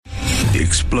The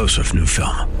explosive new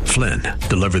film, Flynn,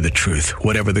 deliver the truth,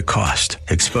 whatever the cost,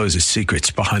 exposes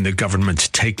secrets behind the government's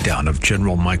takedown of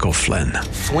General Michael Flynn.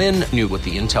 Flynn knew what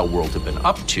the intel world had been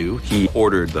up to. He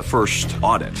ordered the first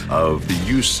audit of the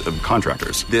use of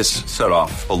contractors. This set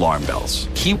off alarm bells.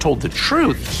 He told the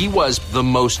truth. He was the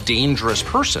most dangerous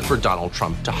person for Donald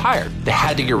Trump to hire. They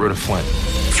had to get rid of Flynn.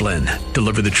 Flynn,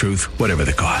 deliver the truth, whatever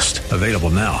the cost. Available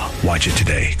now. Watch it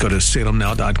today. Go to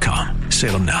salemnow.com.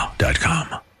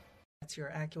 salemnow.com. That's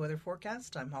your AccuWeather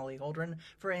forecast. I'm Holly Holdren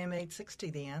for AM 860,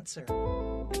 The Answer.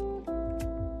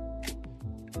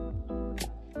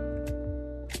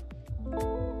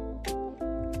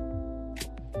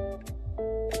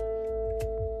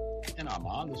 And I'm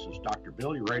on. This is Dr.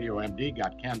 Bill, your radio MD.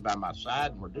 Got Ken by my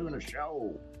side, and we're doing a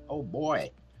show. Oh,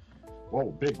 boy.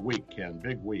 Whoa, big week, Ken,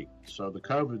 big week. So the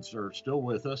COVIDs are still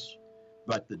with us,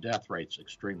 but the death rate's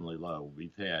extremely low.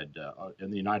 We've had,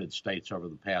 in the United States over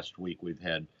the past week, we've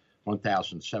had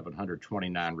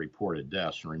 1,729 reported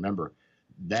deaths. And remember,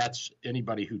 that's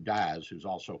anybody who dies who's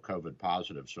also COVID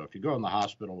positive. So if you go in the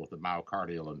hospital with a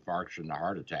myocardial infarction, a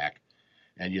heart attack,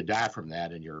 and you die from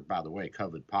that, and you're, by the way,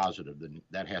 COVID positive, then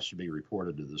that has to be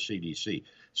reported to the CDC.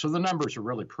 So the numbers are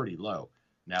really pretty low.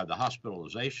 Now, the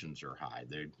hospitalizations are high.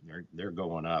 They're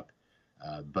going up.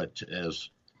 But as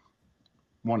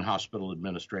one hospital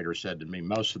administrator said to me,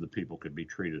 most of the people could be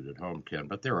treated at home, Ken,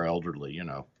 but they're elderly, you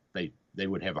know. They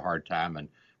would have a hard time, and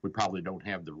we probably don't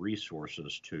have the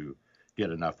resources to get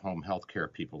enough home health care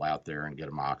people out there and get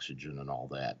them oxygen and all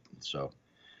that. So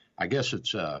I guess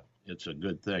it's a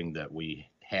good thing that we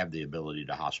have the ability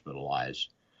to hospitalize,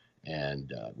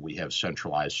 and we have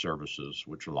centralized services,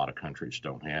 which a lot of countries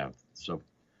don't have. So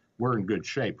we're in good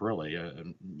shape, really. I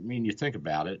mean, you think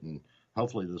about it, and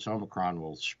hopefully this Omicron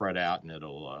will spread out, and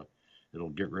it'll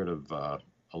get rid of a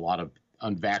lot of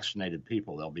unvaccinated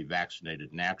people. They'll be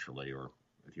vaccinated naturally, or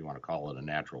if you want to call it a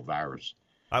natural virus.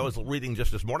 I was reading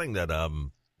just this morning that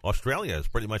Australia has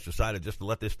pretty much decided just to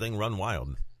let this thing run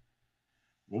wild.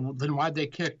 Well, then why'd they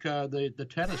kick the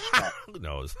tennis star? Who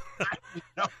knows?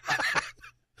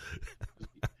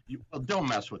 Well, don't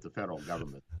mess with the federal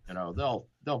government. You know,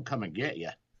 they'll come and get you.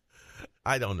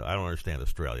 I don't know. I don't understand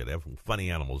Australia. They have funny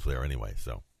animals there anyway.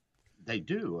 So they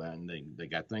do, and they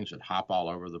got things that hop all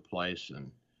over the place,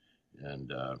 and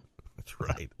that's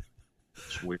right.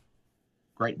 It's weird.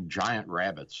 Great giant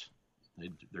rabbits.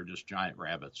 They're just giant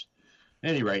rabbits.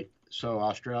 At any rate, so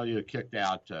Australia kicked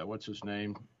out what's his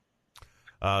name?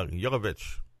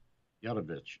 Jelavic,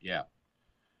 yeah,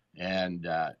 and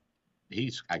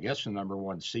he's, I guess, the number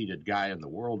one seeded guy in the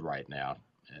world right now.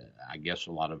 I guess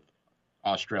a lot of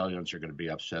Australians are going to be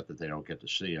upset that they don't get to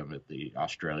see him at the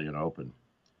Australian Open.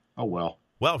 Oh, well.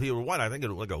 Well, if he won, I think it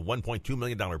was like a $1.2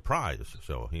 million prize,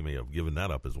 so he may have given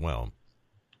that up as well.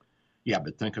 Yeah,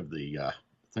 but think of the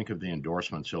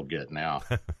endorsements he'll get now.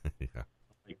 Yeah.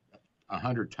 Like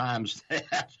 100 times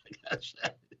that.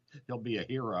 He'll be a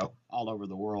hero all over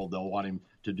the world. They'll want him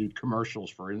to do commercials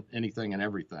for anything and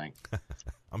everything.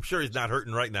 I'm sure he's not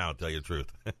hurting right now, to tell you the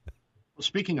truth. Well,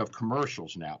 speaking of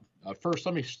commercials now, first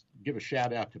let me give a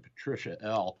shout out to Patricia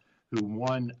L., who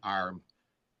won our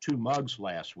 2 mugs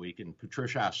last week. And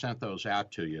Patricia, I sent those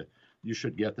out to you. You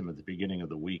should get them at the beginning of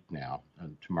the week now,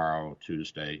 and tomorrow,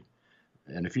 Tuesday.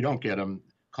 And if you don't get them,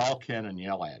 call Ken and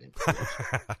yell at him.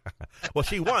 Well,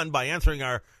 she won by answering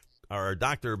our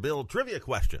Dr. Bill trivia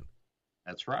question.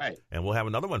 That's right. And we'll have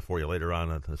another one for you later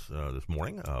on this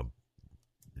morning,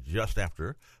 just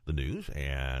after the news.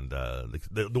 And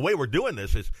the way we're doing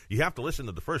this is you have to listen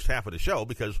to the first half of the show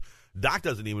because Doc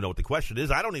doesn't even know what the question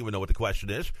is. I don't even know what the question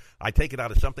is. I take it out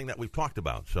of something that we've talked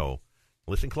about. So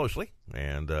listen closely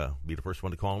and be the first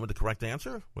one to call in with the correct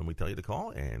answer when we tell you to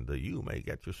call. And you may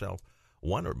get yourself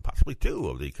 1 or possibly 2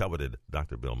 of the coveted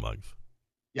Dr. Bill mugs.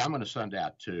 Yeah, I'm going to send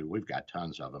out 2. We've got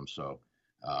tons of them. So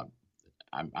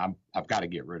I've got to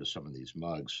get rid of some of these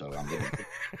mugs. So I'm going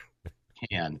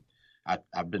to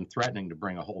I've been threatening to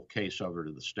bring a whole case over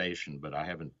to the station, but I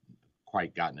haven't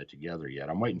quite gotten it together yet.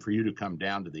 I'm waiting for you to come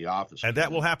down to the office. And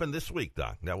that will happen this week,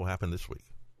 Doc. That will happen this week.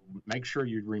 Make sure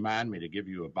you remind me to give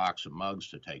you a box of mugs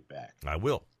to take back. I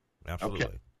will. Absolutely.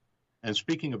 Okay. And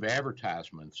speaking of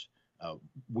advertisements,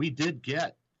 we did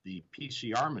get the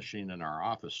PCR machine in our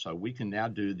office, so we can now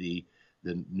do the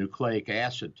nucleic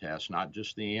acid test, not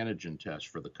just the antigen test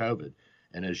for the COVID.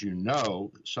 And as you know,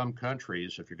 some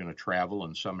countries, if you're going to travel,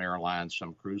 and some airlines,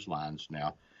 some cruise lines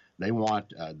now, they want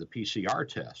the PCR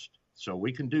test. So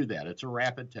we can do that. It's a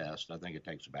rapid test. I think it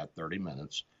takes about 30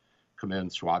 minutes. Come in,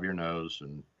 swab your nose,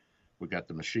 and we got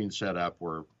the machine set up.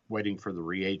 We're waiting for the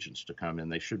reagents to come in.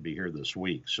 They should be here this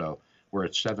week. So we're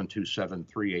at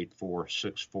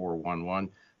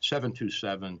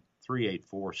 727-384-6411,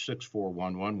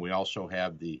 727-384-6411. We also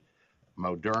have the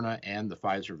Moderna and the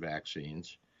Pfizer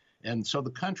vaccines. And so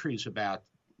the country's about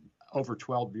over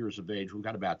 12 years of age. We've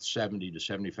got about 70 to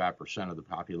 75% of the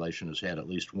population has had at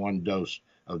least one dose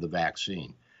of the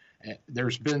vaccine.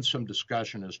 There's been some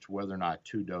discussion as to whether or not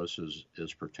 2 doses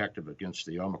is protective against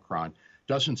the Omicron.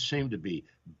 Doesn't seem to be,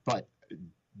 but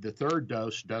the 3rd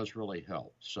dose does really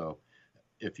help. So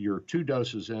if you're 2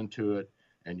 doses into it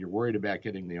and you're worried about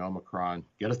getting the Omicron,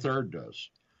 get a 3rd dose.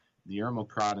 The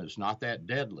Omicron is not that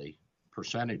deadly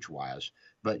percentage-wise,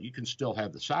 but you can still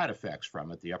have the side effects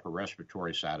from it, the upper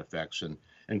respiratory side effects, and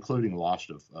including loss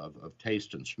of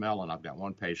taste and smell. And I've got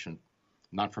one patient,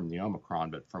 not from the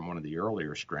Omicron, but from one of the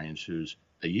earlier strains, who's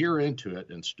a year into it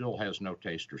and still has no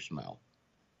taste or smell.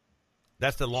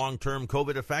 That's the long-term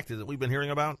COVID effect that we've been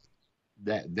hearing about?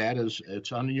 That is,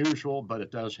 it's unusual, but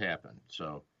it does happen.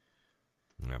 So,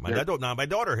 yeah, my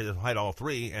daughter has had all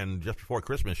 3, and just before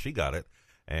Christmas she got it,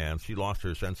 and she lost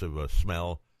her sense of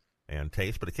smell and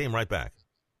taste, but it came right back.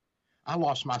 I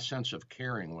lost my sense of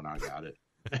caring when I got it.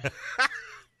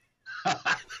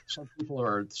 Some people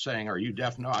are saying, "Are you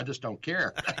deaf?" No, I just don't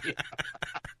care.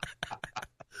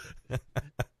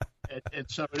 and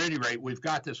so, at any rate, we've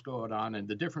got this going on, and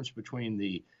the difference between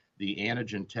the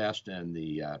antigen test and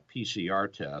the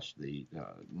PCR test, the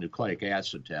nucleic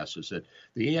acid test, is that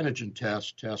the antigen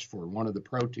test tests for one of the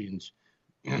proteins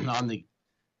on the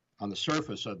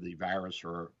surface of the virus,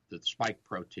 or the spike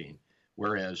protein,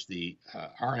 whereas the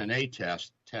RNA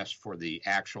test tests for the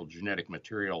actual genetic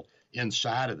material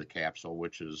inside of the capsule,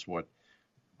 which is what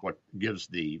gives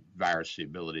the virus the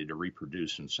ability to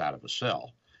reproduce inside of a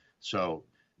cell. So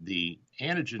the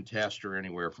antigen tests are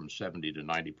anywhere from 70 to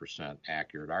 90%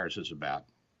 accurate. Ours is about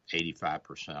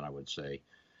 85%, I would say.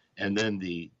 And then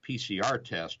the PCR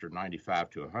tests are 95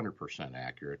 to 100%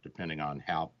 accurate, depending on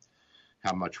how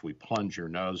much we plunge your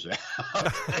nose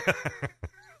out.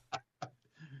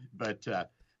 But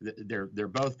they're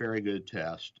both very good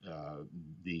tests.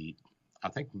 I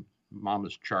think Mom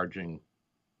is charging,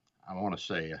 I want to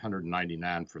say,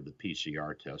 $199 for the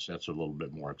PCR test. That's a little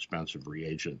bit more expensive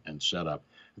reagent and setup.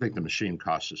 I think the machine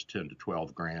costs us $10 to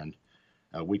 $12,000.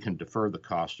 We can defer the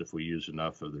cost if we use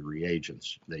enough of the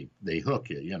reagents. They hook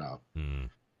you, you know.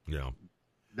 Yeah.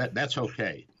 That's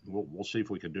okay. We'll see if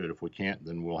we can do it. If we can't,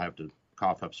 then we'll have to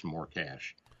cough up some more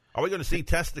cash. Are we going to see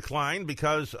tests decline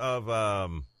because of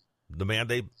the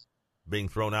mandate being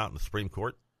thrown out in the Supreme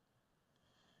Court?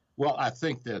 Well, I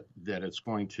think that it's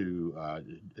going to,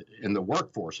 in the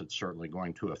workforce, it's certainly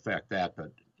going to affect that.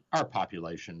 But our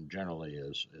population generally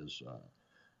is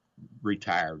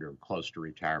retired or close to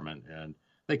retirement, and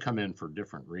they come in for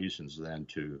different reasons than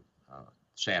to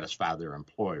satisfy their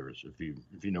employers. If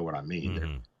you know what I mean,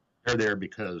 mm-hmm. They're there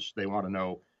because they want to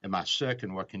know, am I sick,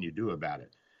 and what can you do about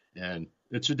it? And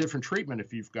it's a different treatment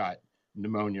if you've got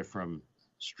pneumonia from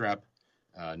strep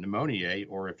pneumoniae,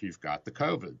 or if you've got the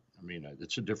COVID. I mean,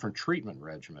 it's a different treatment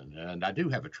regimen, and I do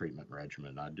have a treatment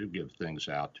regimen. I do give things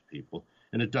out to people,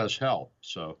 and it does help.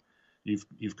 So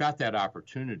you've got that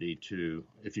opportunity to,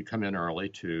 if you come in early,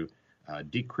 to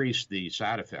decrease the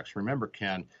side effects. Remember,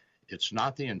 Ken, it's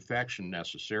not the infection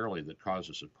necessarily that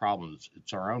causes the problems.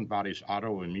 It's our own body's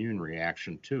autoimmune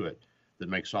reaction to it that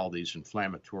makes all these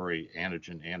inflammatory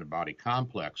antigen-antibody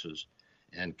complexes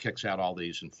and kicks out all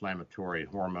these inflammatory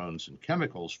hormones and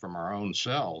chemicals from our own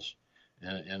cells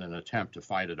in an attempt to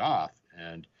fight it off.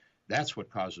 And that's what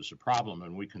causes the problem,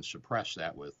 and we can suppress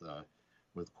that with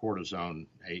cortisone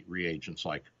reagents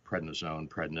like prednisone,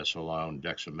 prednisolone,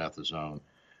 dexamethasone,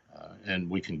 and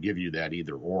we can give you that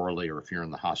either orally, or if you're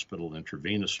in the hospital,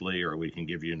 intravenously, or we can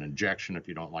give you an injection if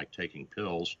you don't like taking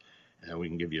pills, and we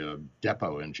can give you a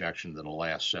depot injection that'll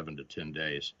last 7 to 10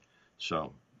 days.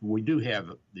 So we do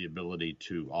have the ability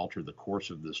to alter the course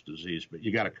of this disease, but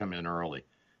you got to come in early.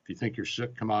 If you think you're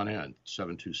sick, come on in,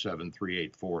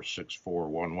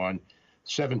 727-384-6411,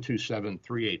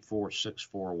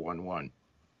 727-384-6411.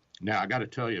 Now, I got to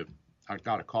tell you, I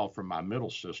got a call from my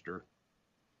middle sister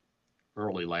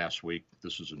early last week.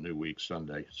 This is a new week,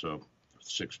 Sunday, so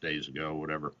 6 days ago,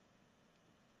 whatever.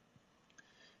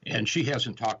 And she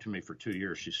hasn't talked to me for 2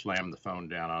 years. She slammed the phone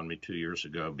down on me 2 years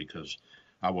ago because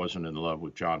I wasn't in love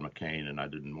with John McCain, and I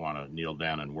didn't want to kneel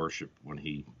down and worship when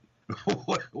he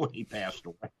passed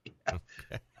away.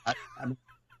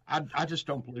 I just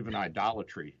don't believe in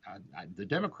idolatry. The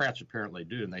Democrats apparently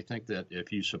do, and they think that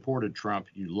if you supported Trump,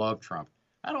 you love Trump.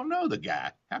 I don't know the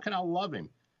guy. How can I love him?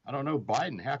 I don't know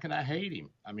Biden. How can I hate him?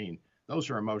 I mean,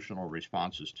 those are emotional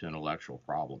responses to intellectual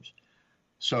problems.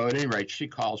 So at any rate, she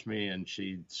calls me and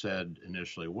she said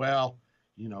initially, well,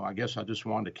 you know, I guess I just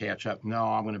wanted to catch up. No,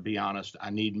 I'm going to be honest. I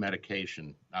need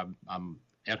medication. I'm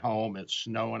at home. It's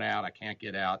snowing out. I can't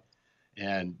get out.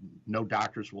 And no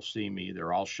doctors will see me.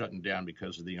 They're all shutting down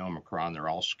because of the Omicron. They're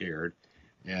all scared.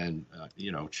 And,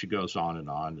 she goes on and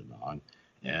on and on.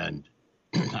 And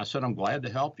I said, I'm glad to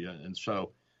help you. And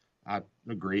so I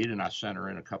agreed, and I sent her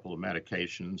in a couple of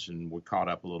medications, and we caught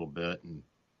up a little bit.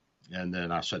 And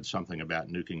then I said something about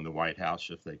nuking the White House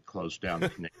if they closed down the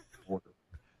Canadian border.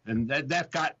 And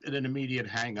that got an immediate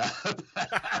hang up.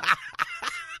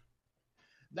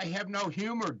 They have no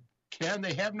humor, Ken.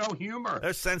 They have no humor.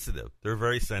 They're sensitive. They're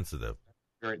very sensitive.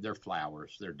 They're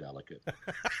flowers. They're delicate.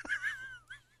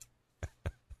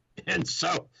 And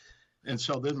so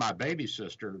then my baby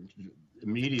sister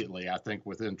immediately, I think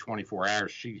within 24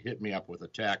 hours, she hit me up with a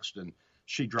text, and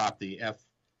she dropped the F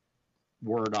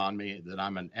word on me, that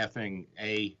I'm an effing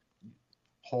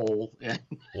a-hole.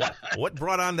 What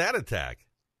brought on that attack?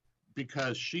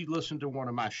 Because she listened to one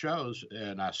of my shows,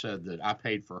 and I said that I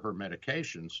paid for her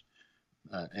medications.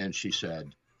 And she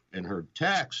said in her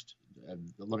text,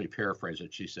 let me paraphrase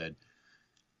it, she said,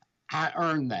 I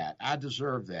earned that. I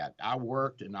deserve that. I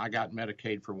worked and I got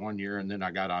Medicaid for 1 year, and then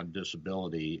I got on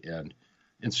disability.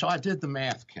 And so I did the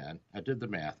math, Ken. I did the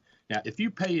math. Now, if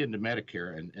you pay into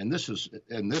Medicare, and this is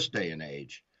in this day and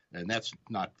age, and that's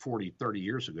not 40, 30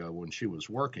 years ago when she was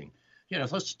working,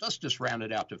 let's just round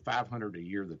it out to $500 a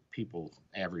year that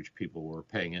average people were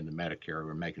paying into Medicare,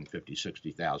 were making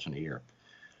 $50,000, $60,000 a year.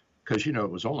 Because,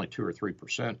 it was only 2 or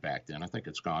 3% back then. I think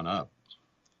it's gone up.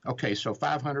 Okay, so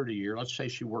 $500 a year. Let's say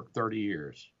she worked 30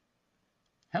 years.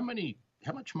 How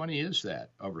much money is that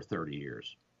over 30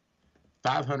 years?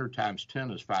 500 times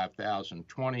 10 is 5,000.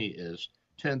 20 is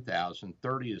 10,000.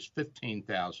 30 is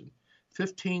 15,000.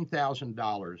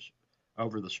 $15,000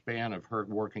 over the span of her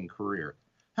working career.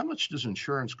 How much does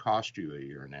insurance cost you a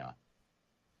year now?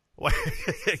 Well,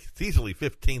 it's easily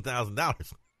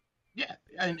 $15,000. Yeah,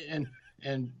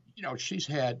 and she's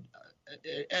had,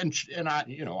 and I,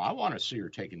 I want to see her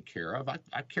taken care of. I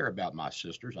care about my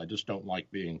sisters. I just don't like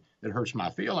it hurts my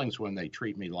feelings when they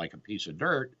treat me like a piece of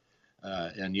dirt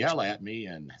and yell at me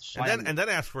and slam and then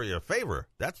ask for your favor.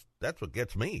 That's what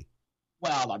gets me.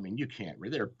 Well, you can't.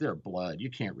 They're blood. You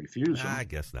can't refuse them. I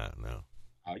guess not. No.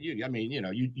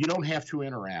 You don't have to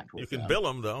interact with them. You can bill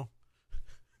them though.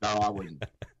 No, I wouldn't.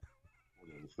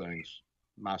 Little things.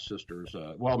 My sister's,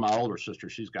 my older sister,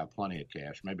 she's got plenty of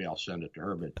cash. Maybe I'll send it to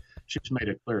her, but she's made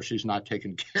it clear she's not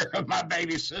taking care of my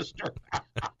baby sister.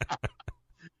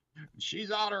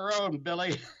 She's on her own,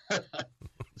 Billy.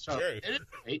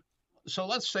 So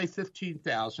let's say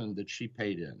 $15,000 that she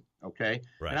paid in, okay?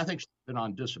 Right. And I think she's been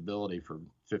on disability for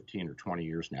 15 or 20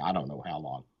 years now. I don't know how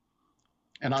long.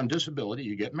 And on disability,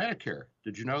 you get Medicare.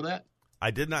 Did you know that? I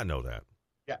did not know that.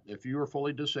 Yeah, if you are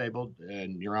fully disabled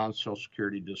and you're on Social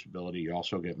Security disability, you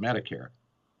also get Medicare.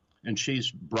 And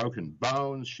she's broken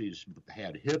bones. She's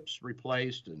had hips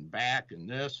replaced and back and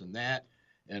this and that.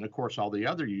 And, of course, all the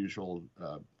other usual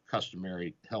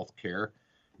customary health care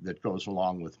that goes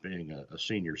along with being a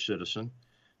senior citizen.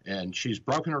 And she's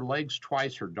broken her legs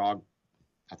twice. Her dog,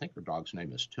 I think her dog's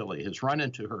name is Tilly, has run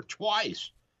into her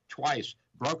twice,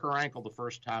 broke her ankle the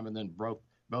first time and then broke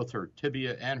both her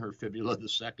tibia and her fibula the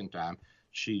second time.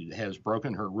 She has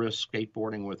broken her wrist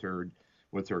skateboarding with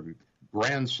her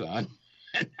grandson.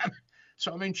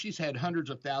 So, she's had hundreds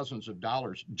of thousands of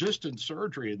dollars just in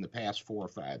surgery in the past 4 or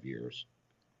 5 years.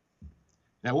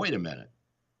 Now, wait a minute.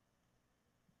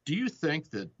 Do you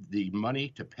think that the money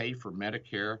to pay for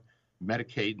Medicare,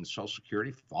 Medicaid, and Social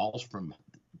Security falls from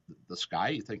the sky?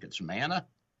 You think it's manna?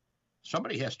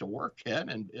 Somebody has to work,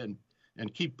 Ken,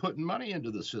 and keep putting money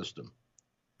into the system.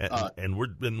 And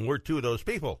we're two of those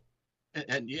people.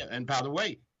 And by the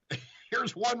way,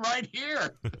 here's one right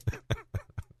here.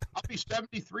 I'll be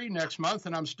 73 next month,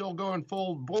 and I'm still going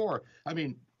full bore.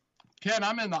 Ken,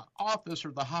 I'm in the office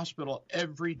or the hospital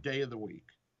every day of the week.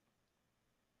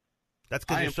 That's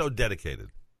because you're so dedicated.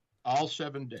 All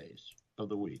 7 days of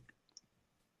the week.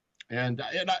 And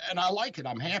I like it.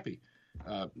 I'm happy.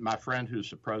 My friend who's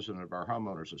the president of our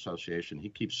homeowners association, he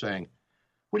keeps saying,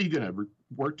 what are you going to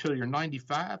work till you're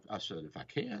 95? I said, if I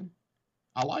can.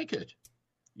 I like it.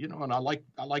 And I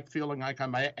like feeling like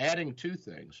I'm adding to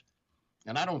things.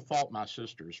 And I don't fault my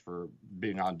sisters for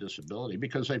being on disability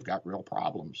because they've got real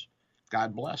problems.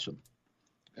 God bless them.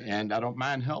 And I don't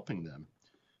mind helping them.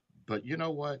 But you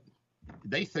know what?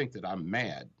 They think that I'm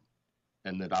mad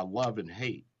and that I love and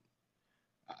hate.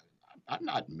 I'm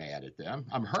not mad at them.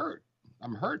 I'm hurt.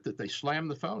 I'm hurt that they slam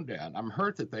the phone down. I'm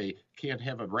hurt that they can't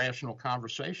have a rational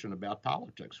conversation about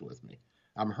politics with me.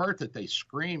 I'm hurt that they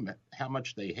scream at how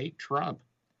much they hate Trump.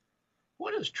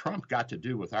 What has Trump got to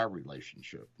do with our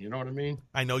relationship? You know what I mean?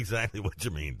 I know exactly what you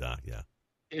mean, Doc, yeah.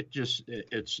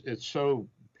 it's so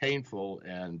painful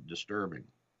and disturbing.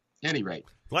 At any rate,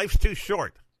 life's too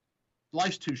short.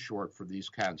 Life's too short for these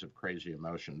kinds of crazy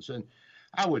emotions. And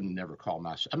I wouldn't never call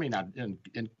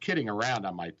in kidding around,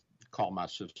 I might call my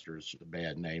sisters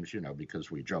bad names,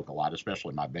 because we joke a lot,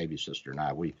 especially my baby sister and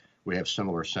I. We have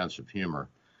similar sense of humor.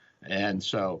 And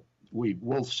so we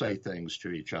will say things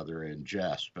to each other in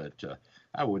jest, but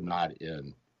I would not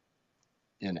in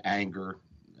anger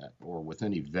or with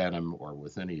any venom or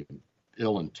with any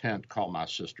ill intent call my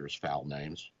sisters foul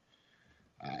names.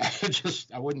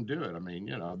 I wouldn't do it. I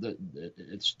mean,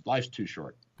 life's too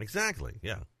short. Exactly.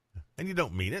 Yeah. And you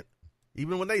don't mean it.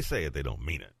 Even when they say it, they don't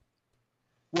mean it.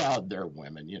 Well, they're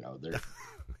women,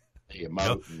 they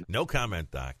emote. No comment,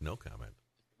 Doc. No comment.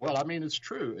 Well, I mean, it's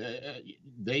true.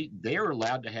 They are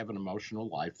allowed to have an emotional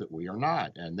life that we are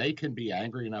not. And they can be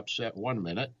angry and upset 1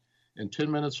 minute, and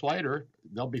 10 minutes later,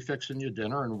 they'll be fixing you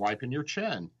dinner and wiping your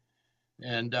chin.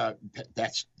 And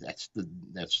that's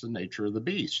the nature of the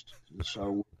beast.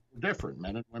 So we're different.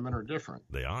 Men and women are different.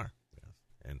 They are.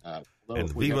 Yes.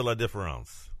 And viva la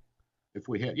différence. If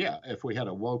we had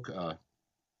a woke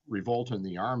revolt in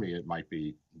the army, it might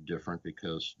be different,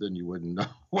 because then you wouldn't know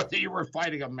whether you were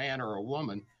fighting a man or a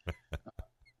woman.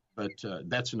 But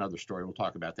that's another story. We'll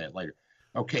talk about that later.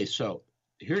 Okay, so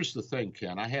here's the thing,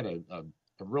 Ken. I had a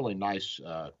really nice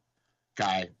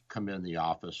guy come in the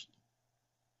office,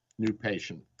 new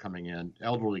patient coming in,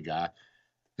 elderly guy.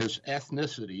 His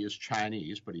ethnicity is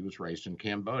Chinese, but he was raised in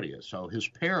Cambodia. So his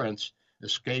parents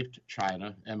escaped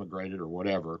China, emigrated or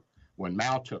whatever, when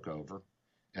Mao took over,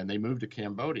 and they moved to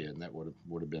Cambodia, and that would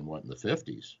have been, in the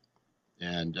 50s.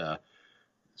 And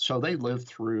so they lived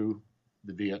through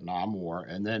the Vietnam War.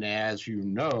 And then, as you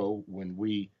know, when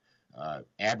we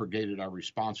abrogated our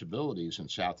responsibilities in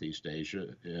Southeast Asia,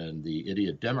 and the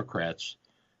idiot Democrats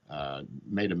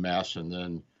made a mess, and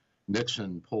then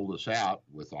Nixon pulled us out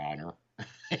with honor,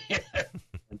 and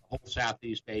the whole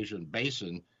Southeast Asian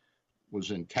basin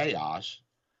was in chaos.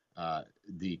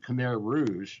 The Khmer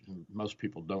Rouge, most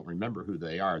people don't remember who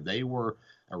they are. They were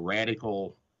a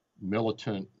radical,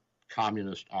 militant,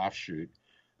 communist offshoot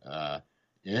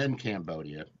in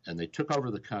Cambodia, and they took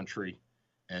over the country,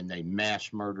 and they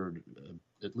mass murdered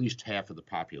at least half of the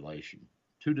population,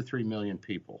 2 to 3 million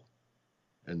people.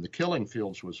 And The Killing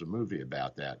Fields was a movie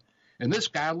about that. And this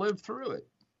guy lived through it.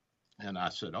 And I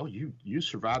said, "Oh, you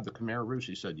survived the Khmer Rouge?"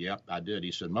 He said, "Yep, I did."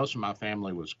 He said, "Most of my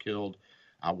family was killed.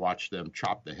 I watched them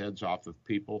chop the heads off of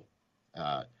people."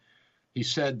 He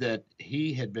said that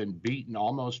he had been beaten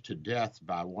almost to death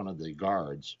by one of the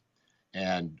guards,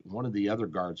 and one of the other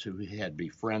guards who he had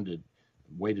befriended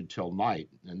waited till night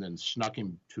and then snuck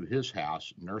him to his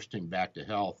house, nursed him back to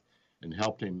health, and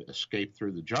helped him escape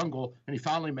through the jungle. And he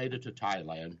finally made it to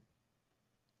Thailand.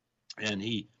 And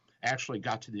he actually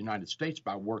got to the United States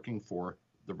by working for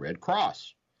the Red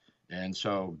Cross. And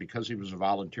so because he was a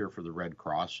volunteer for the Red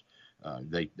Cross,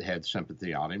 they had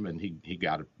sympathy on him, and he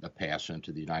got a pass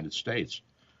into the United States.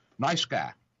 Nice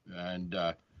guy. And,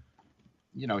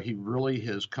 he really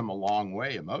has come a long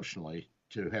way emotionally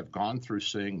to have gone through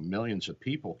seeing millions of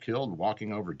people killed,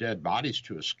 walking over dead bodies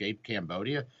to escape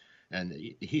Cambodia. And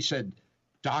he said,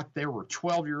 "Doc, there were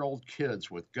 12-year-old kids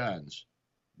with guns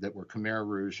that were Khmer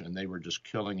Rouge, and they were just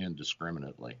killing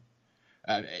indiscriminately."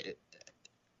 It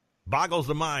boggles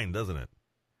the mind, doesn't it?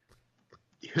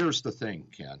 Here's the thing,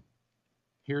 Ken.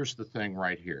 Here's the thing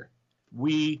right here.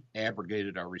 We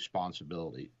abrogated our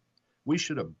responsibility. We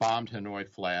should have bombed Hanoi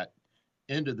flat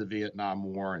into the Vietnam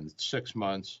War in 6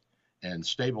 months and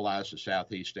stabilized the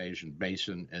Southeast Asian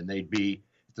basin, and they'd be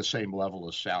at the same level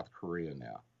as South Korea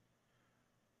now.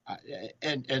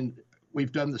 And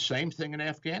we've done the same thing in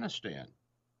Afghanistan.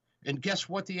 And guess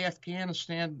what? The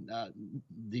Afghanistan,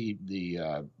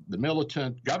 the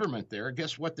militant government there,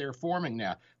 guess what they're forming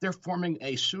now? They're forming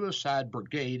a suicide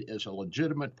brigade as a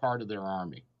legitimate part of their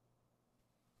army.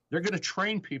 They're going to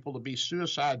train people to be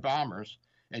suicide bombers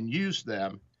and use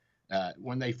them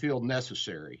when they feel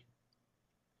necessary.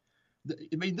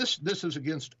 I mean, this is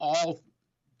against all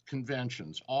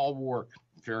conventions, all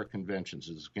warfare conventions.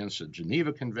 It's against the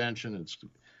Geneva Convention.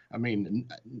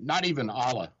 Not even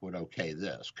Allah would okay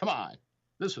this. Come on,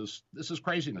 this is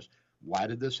craziness. Why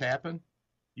did this happen?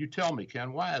 You tell me,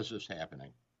 Ken. Why is this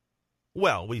happening?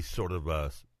 Well, we sort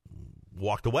of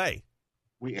walked away.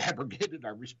 We abrogated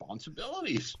our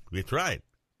responsibilities. That's right.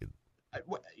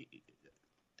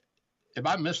 Am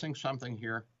I missing something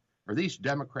here? Are these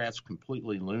Democrats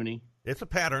completely loony? It's a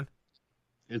pattern.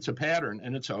 It's a pattern,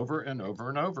 and it's over and over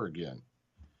and over again.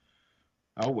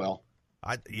 Oh, well.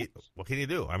 What can you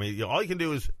do? I mean, all you can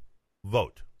do is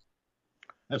vote.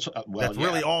 That's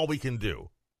really all we can do.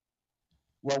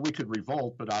 Well, we could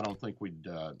revolt, but I don't think we'd.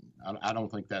 I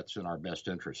don't think that's in our best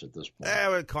interest at this point. It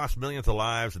would cost millions of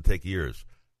lives and take years.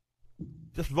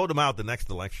 Just vote them out the next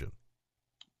election.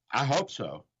 I hope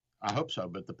so.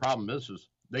 But the problem is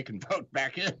they can vote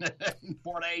back in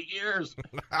 4 to 8 years.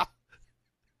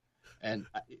 And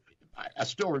I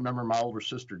still remember my older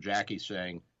sister Jackie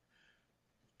saying,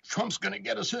 "Trump's going to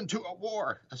get us into a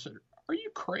war." I said, "Are you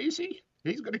crazy?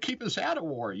 He's going to keep us out of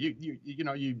war.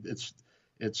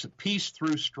 It's peace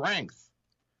through strength.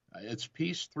 It's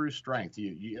peace through strength.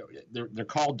 They're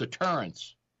called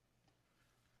deterrents."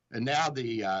 And now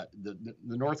the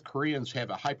North Koreans have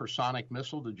a hypersonic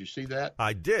missile. Did you see that?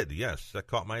 I did, yes. That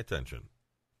caught my attention.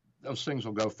 Those things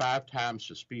will go 5 times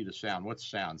the speed of sound. What's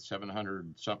sound?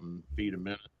 700-something feet a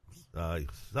minute?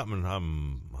 Something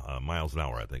miles an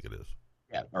hour, I think it is.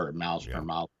 Yeah, or miles per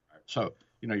mile. So,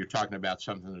 you're talking about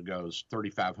something that goes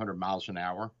 3,500 miles an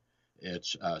hour.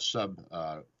 It's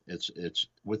it's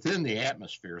within the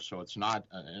atmosphere, so it's not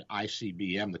an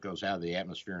ICBM that goes out of the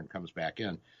atmosphere and comes back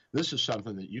in. This is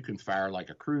something that you can fire like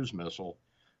a cruise missile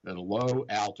at a low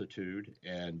altitude,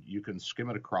 and you can skim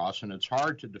it across, and it's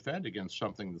hard to defend against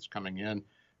something that's coming in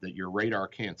that your radar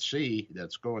can't see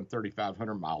that's going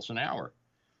 3,500 miles an hour.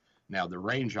 Now, the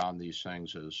range on these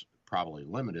things is probably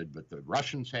limited, but the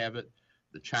Russians have it,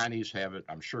 the Chinese have it,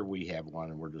 I'm sure we have one,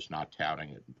 and we're just not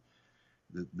touting it.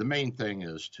 The main thing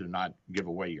is to not give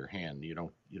away your hand. You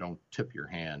don't tip your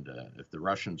hand. If the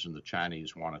Russians and the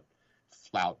Chinese want to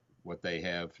flout what they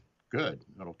have, good.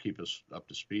 It'll keep us up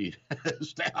to speed.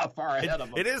 Stay how far ahead of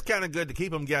them. It is kind of good to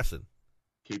keep them guessing.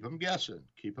 Keep them guessing,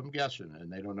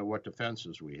 and they don't know what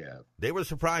defenses we have. They were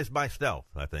surprised by stealth,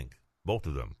 I think, both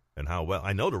of them, and how well.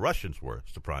 I know the Russians were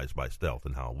surprised by stealth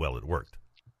and how well it worked.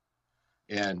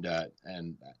 And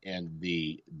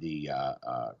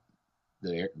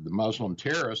the Muslim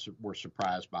terrorists were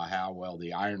surprised by how well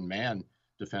the Iron Man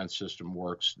defense system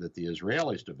works that the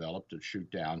Israelis developed to shoot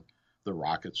down the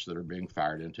rockets that are being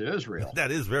fired into Israel.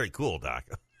 That is very cool, Doc.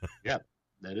 Yeah,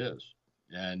 that is.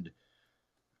 And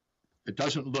it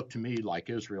doesn't look to me like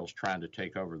Israel's trying to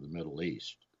take over the Middle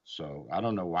East. So I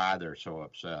don't know why they're so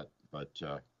upset, but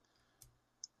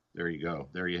there you go.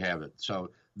 There you have it.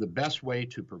 So the best way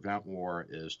to prevent war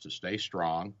is to stay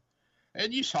strong.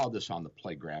 And you saw this on the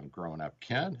playground growing up,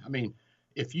 Ken. I mean,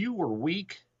 if you were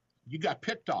weak, you got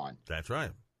picked on. That's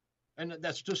right. And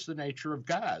that's just the nature of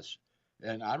guys.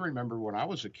 And I remember when I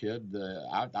was a kid,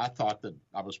 I thought that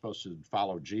I was supposed to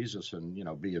follow Jesus and,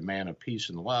 be a man of peace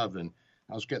and love. And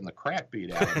I was getting the crap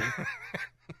beat out of me.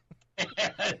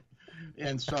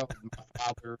 And so my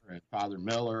father and Father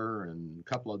Miller and a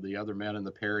couple of the other men in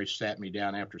the parish sat me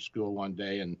down after school one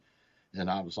day, and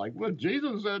I was like, well,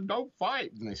 Jesus said, don't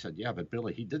fight. And they said, yeah, but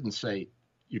Billy, he didn't say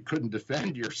you couldn't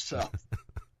defend yourself.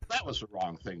 That was the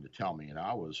wrong thing to tell me.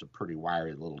 I was a pretty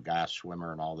wiry little guy,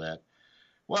 swimmer and all that.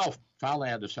 Well, finally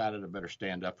I decided I better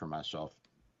stand up for myself.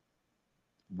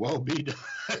 Woe be to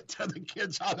the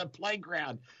kids on the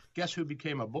playground. Guess who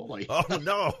became a bully? Oh,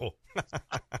 no.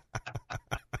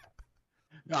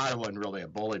 No, I wasn't really a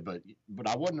bully, but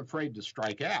I wasn't afraid to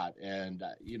strike out. And,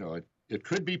 it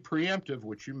could be preemptive,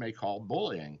 which you may call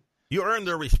bullying. You earned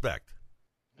their respect.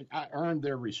 I earned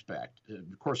their respect.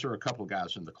 Of course, there were a couple of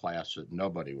guys in the class that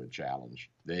nobody would challenge.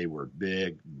 They were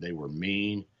big. They were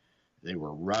mean. They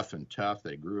were rough and tough.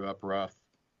 They grew up rough.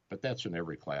 But that's in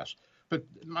every class. But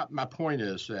my point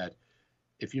is that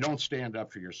if you don't stand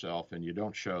up for yourself and you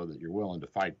don't show that you're willing to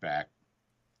fight back,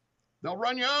 they'll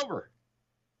run you over.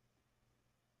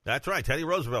 That's right. Teddy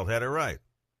Roosevelt had it right.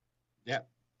 Yeah.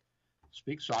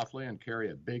 Speak softly and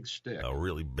carry a big stick. A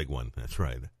really big one. That's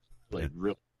right.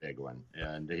 Really big one.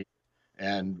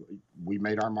 And we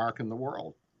made our mark in the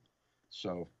world.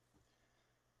 So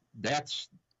that's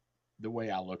the way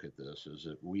I look at this, is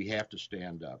that we have to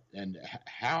stand up. And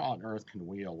how on earth can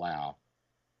we allow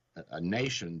a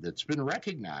nation that's been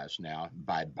recognized now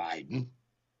by Biden,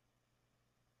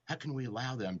 how can we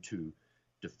allow them to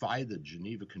defy the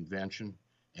Geneva Convention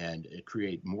and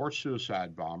create more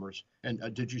suicide bombers? And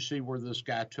did you see where this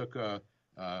guy took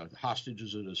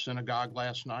hostages at a synagogue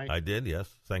last night? I did, yes.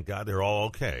 Thank God they're all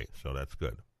okay, so that's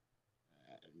good.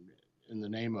 In the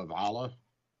name of Allah?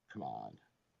 Come on.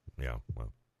 Yeah,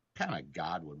 well. What kind of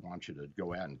God would want you to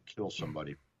go out and kill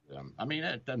somebody for them? I mean,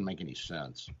 it doesn't make any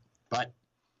sense. But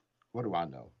what do I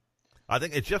know? I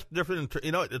think it's just different.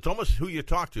 It's almost who you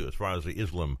talk to as far as the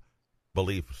Islam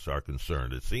beliefs are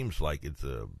concerned. It seems like it's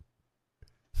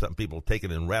some people take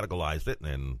it and radicalized it,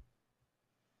 and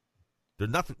there's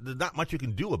not much you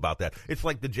can do about that. It's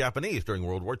like the Japanese during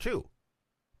World War II.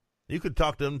 You could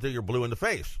talk to them till you're blue in the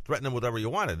face, threaten them with whatever you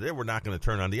wanted. They were not going to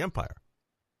turn on the empire.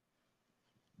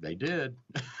 They did.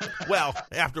 Well,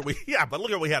 but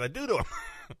look at what we had to do to them.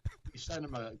 We sent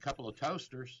them a couple of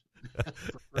toasters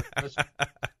for Christmas.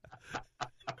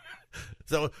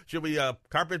 So should we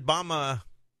carpet bomb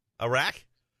Iraq?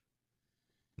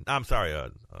 I'm sorry,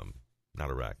 not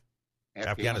Iraq.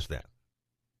 Afghanistan.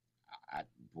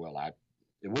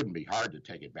 It wouldn't be hard to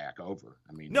take it back over.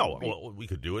 I mean, no, we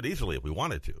could do it easily if we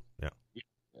wanted to. Yeah.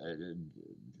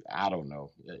 I don't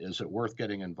know. Is it worth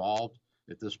getting involved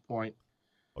at this point?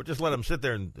 Or just let them sit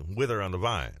there and wither on the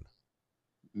vine.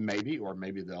 Maybe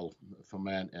they'll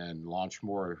foment and launch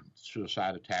more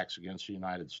suicide attacks against the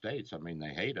United States. I mean,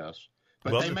 they hate us,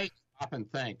 but they may stop and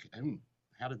think,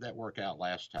 how did that work out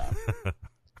last time?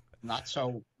 Not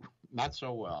so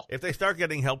well. If they start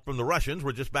getting help from the Russians,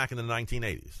 we're just back in the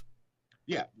 1980s.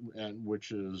 Yeah, and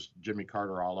which is Jimmy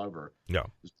Carter all over. Yeah.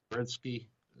 Zabriskie,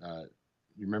 you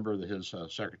remember his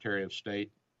Secretary of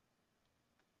State?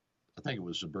 I think it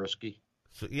was Zabriskie.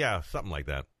 So, yeah, something like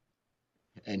that.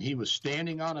 And he was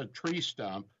standing on a tree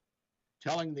stump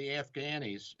telling the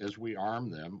Afghanis, as we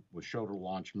armed them with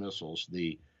shoulder-launched missiles,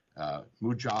 the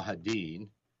Mujahideen,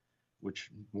 which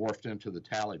morphed into the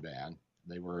Taliban.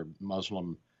 They were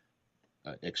Muslim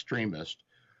extremists.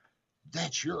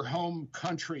 That's your home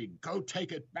country. Go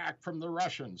take it back from the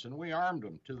Russians. And we armed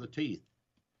them to the teeth.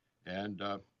 And,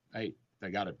 they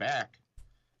got it back.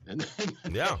 And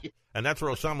and that's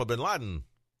where Osama bin Laden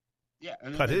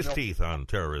cut his teeth on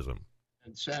terrorism.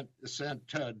 And sent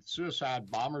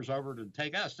suicide bombers over to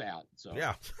take us out. So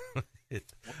yeah.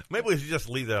 Maybe we should just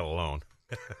leave that alone.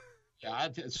 Yeah,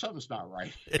 something's not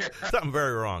right here. Something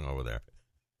very wrong over there.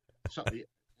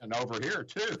 And over here,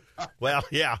 too. Well,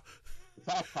 yeah.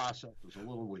 The thought process is a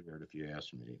little weird, if you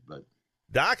ask me. But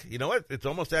Doc, you know what? It's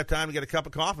almost that time to get a cup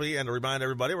of coffee. And to remind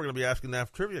everybody, we're going to be asking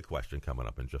that trivia question coming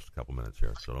up in just a couple minutes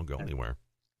here. So don't go anywhere.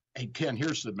 Hey, Ken,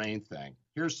 here's the main thing.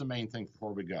 Here's the main thing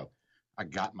before we go. I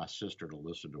got my sister to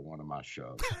listen to one of my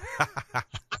shows.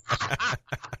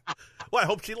 Well, I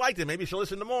hope she liked it. Maybe she'll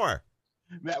listen to more.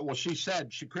 Well, she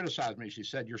criticized me. She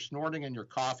said, your snorting and your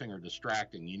coughing are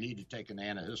distracting. You need to take an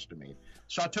antihistamine.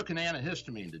 So I took an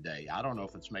antihistamine today. I don't know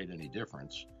if it's made any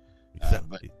difference.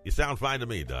 But you sound fine to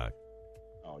me, Doc.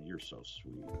 Oh, you're so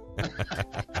sweet.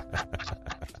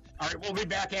 All right, we'll be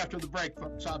back after the break,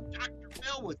 folks. I'm Dr.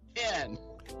 Bill with Ken.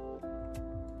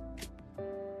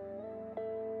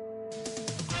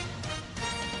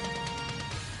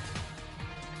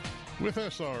 With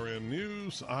SRN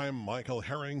News, I'm Michael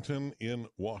Harrington in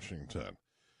Washington.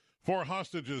 4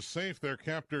 hostages safe, their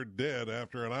captor dead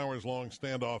after an hours-long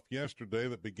standoff yesterday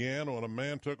that began when a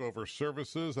man took over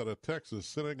services at a Texas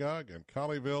synagogue in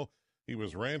Colleyville. He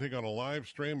was ranting on a live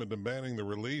stream and demanding the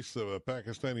release of a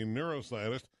Pakistani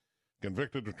neuroscientist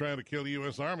convicted of trying to kill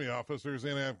U.S. Army officers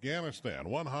in Afghanistan.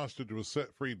 One hostage was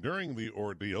set free during the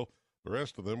ordeal. The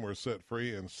rest of them were set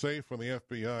free and safe when the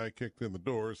FBI kicked in the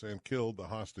doors and killed the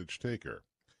hostage taker.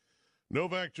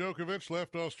 Novak Djokovic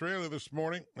left Australia this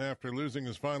morning after losing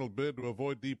his final bid to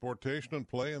avoid deportation and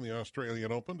play in the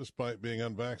Australian Open despite being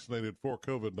unvaccinated for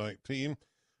COVID-19.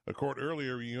 A court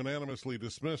earlier unanimously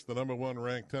dismissed the number 1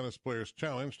 ranked tennis player's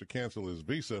challenge to cancel his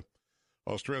visa.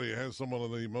 Australia has some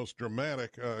of the most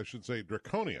dramatic,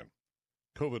 draconian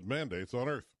COVID mandates on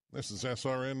Earth. This is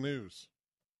SRN News.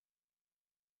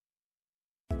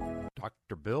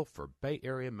 Dr. Bill for Bay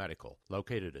Area Medical,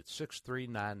 located at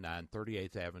 6399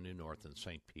 38th Avenue North in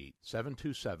St. Pete,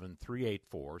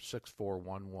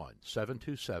 727-384-6411,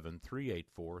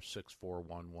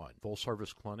 727-384-6411.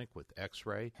 Full-service clinic with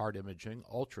x-ray, heart imaging,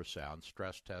 ultrasound,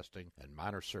 stress testing, and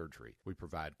minor surgery. We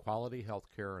provide quality health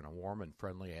care in a warm and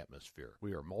friendly atmosphere.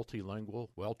 We are multilingual,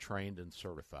 well-trained, and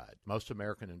certified. Most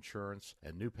American insurance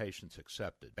and new patients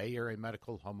accepted. Bay Area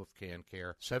Medical, home of Can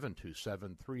Care,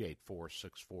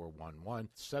 727-384-6411.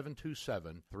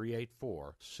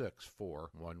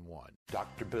 727-384-6411.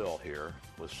 Dr. Bill here.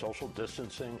 With social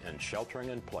distancing and sheltering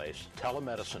in place,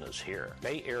 telemedicine is here.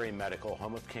 Bay Area Medical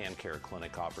Home of Can Care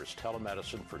Clinic offers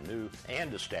telemedicine for new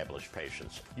and established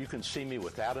patients. You can see me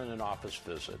without an in-office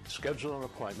visit. Schedule an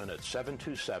appointment at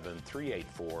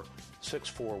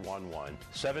 727-384-6411,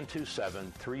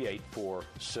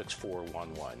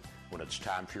 727-384-6411. When it's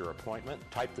time for your appointment,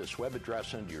 type this web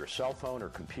address into your cell phone or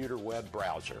computer web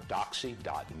browser,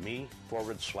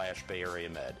 doxy.me/Bay Area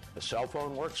Med. A cell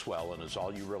phone works well and is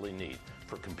all you really need.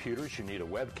 For computers, you need a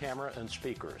web camera and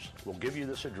speakers. We'll give you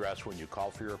this address when you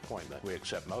call for your appointment. We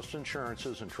accept most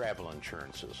insurances and travel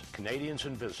insurances. Canadians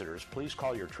and visitors, please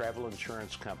call your travel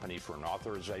insurance company for an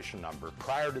authorization number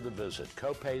prior to the visit.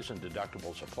 Copays and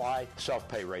deductibles apply.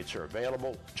 Self-pay rates are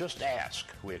available. Just ask.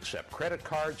 We accept credit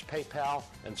cards, PayPal,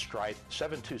 and Stripe. right,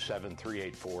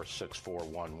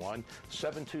 727-384-6411,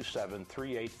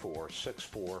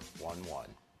 727-384-6411.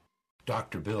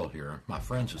 Dr. Bill here. My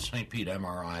friends at St. Pete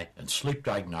MRI and Sleep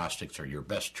Diagnostics are your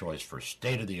best choice for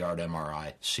state-of-the-art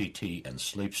MRI, CT, and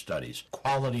sleep studies.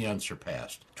 Quality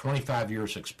unsurpassed. 25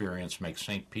 years experience makes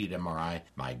St. Pete MRI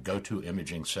my go-to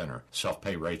imaging center.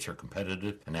 Self-pay rates are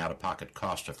competitive and out-of-pocket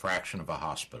cost a fraction of a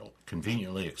hospital.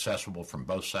 Conveniently accessible from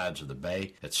both sides of the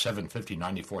bay at 750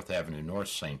 94th Avenue North,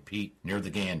 St. Pete, near the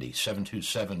Gandy.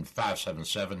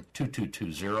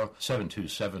 727-577-2220,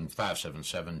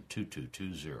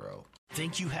 727-577-2220.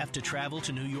 Think you have to travel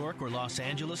to New York or Los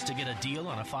Angeles to get a deal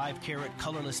on a 5-carat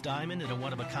colorless diamond in a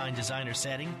one-of-a-kind designer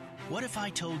setting? What if I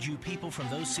told you people from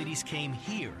those cities came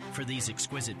here for these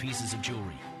exquisite pieces of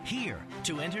jewelry? Here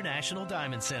to International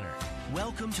Diamond Center.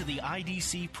 Welcome to the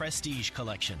IDC Prestige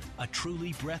Collection, a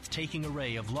truly breathtaking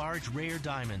array of large, rare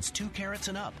diamonds 2 carats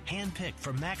and up, handpicked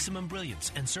for maximum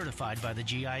brilliance and certified by the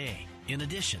GIA. In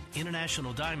addition,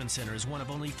 International Diamond Center is one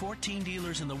of only 14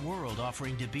 dealers in the world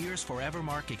offering De Beers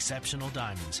Forevermark Exceptional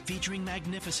Diamonds, featuring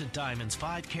magnificent diamonds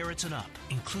 5 carats and up,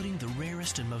 including the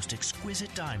rarest and most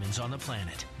exquisite diamonds on the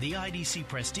planet. The IDC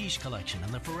Prestige Collection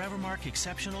and the Forevermark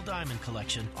Exceptional Diamond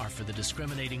Collection are for the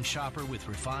discriminating shopper with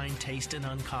refined taste and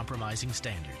uncompromising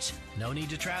standards. No need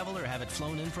to travel or have it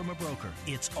flown in from a broker.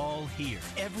 It's all here.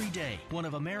 Every day, one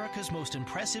of America's most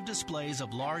impressive displays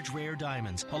of large, rare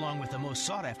diamonds, along with the most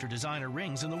sought-after designer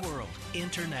rings in the world.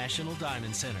 International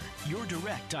Diamond Center, your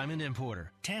direct diamond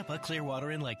importer. Tampa, Clearwater,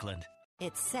 and Lakeland.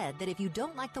 It's said that if you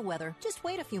don't like the weather, just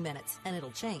wait a few minutes and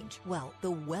it'll change. Well, the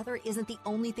weather isn't the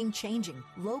only thing changing.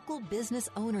 Local business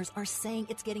owners are saying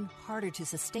it's getting harder to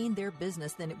sustain their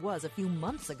business than it was a few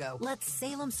months ago. Let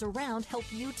Salem Surround help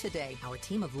you today. Our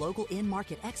team of local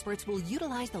in-market experts will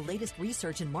utilize the latest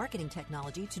research and marketing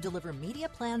technology to deliver media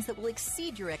plans that will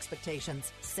exceed your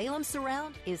expectations. Salem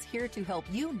Surround is here to help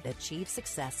you achieve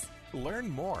success.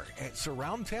 Learn more at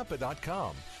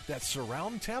surroundtampa.com. That's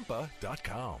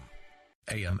surroundtampa.com.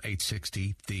 AM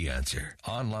 860, The Answer.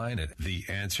 Online at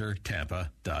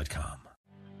theanswertampa.com.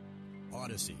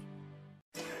 Odyssey.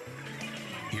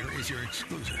 Here is your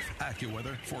exclusive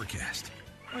AccuWeather forecast.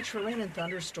 Watch for rain and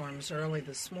thunderstorms early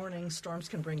this morning. Storms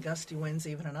can bring gusty winds,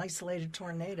 even an isolated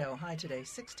tornado. High today,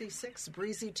 66.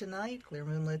 Breezy tonight, clear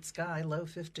moonlit sky, low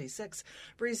 56.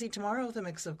 Breezy tomorrow with a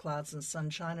mix of clouds and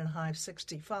sunshine and high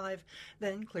 65.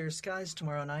 Then clear skies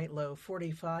tomorrow night, low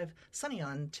 45. Sunny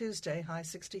on Tuesday, high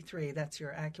 63. That's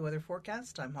your AccuWeather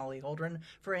forecast. I'm Holly Holdren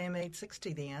for AM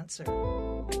 860, The Answer.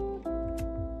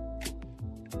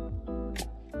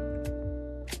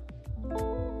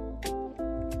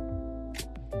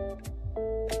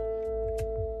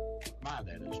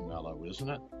 Isn't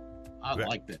it? I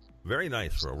like that. Very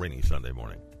nice for a rainy Sunday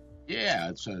morning. Yeah,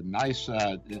 it's a nice,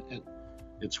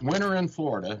 it's winter in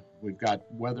Florida. We've got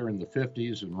weather in the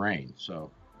 50s and rain. So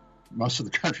most of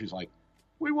the country's like,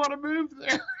 we want to move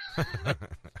there.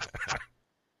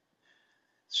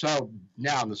 So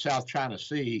now in the South China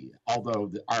Sea,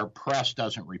 although our press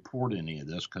doesn't report any of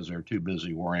this because they're too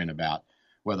busy worrying about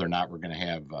whether or not we're going to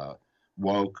have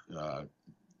woke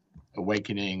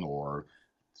awakening or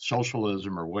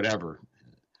socialism or whatever,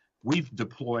 we've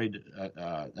deployed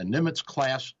a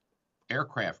Nimitz-class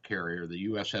aircraft carrier, the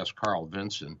USS Carl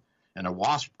Vinson, and a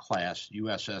WASP-class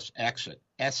USS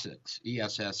Essex,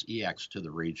 ESS-EX, to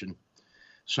the region.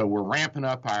 So we're ramping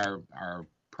up our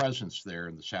presence there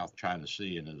in the South China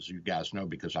Sea. And as you guys know,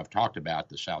 because I've talked about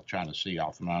the South China Sea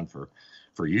off and on for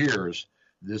years,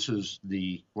 this is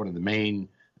one of the main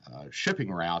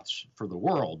shipping routes for the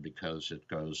world because it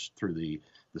goes through the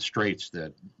straits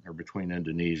that are between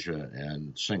Indonesia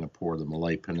and Singapore, the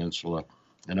Malay Peninsula,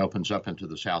 and opens up into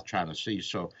the South China Sea.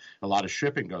 So a lot of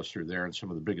shipping goes through there, and some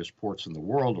of the biggest ports in the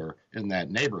world are in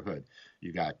that neighborhood.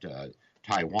 You got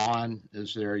Taiwan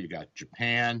is there. You got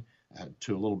Japan.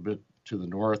 To a little bit to the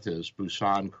north is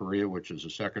Busan, Korea, which is the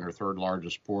second or third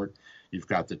largest port. You've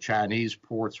got the Chinese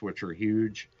ports, which are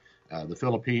huge. The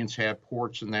Philippines have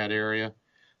ports in that area.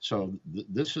 So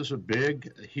this is a big,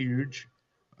 huge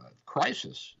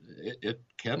crisis. It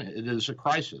is a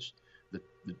crisis.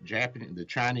 The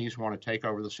Chinese want to take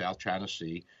over the South China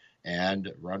Sea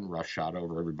and run roughshod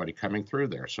over everybody coming through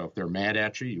there. So if they're mad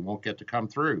at you, you won't get to come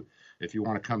through. If you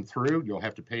want to come through, you'll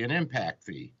have to pay an impact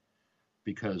fee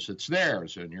because it's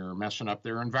theirs and you're messing up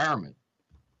their environment.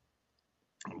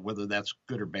 Whether that's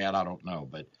good or bad, I don't know.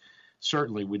 But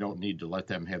certainly we don't need to let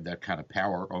them have that kind of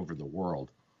power over the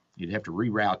world. You'd have to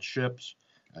reroute ships.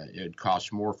 It'd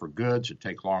cost more for goods. It'd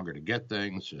take longer to get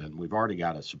things. And we've already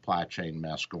got a supply chain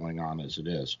mess going on as it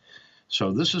is.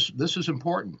 So this is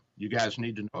important. You guys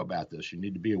need to know about this. You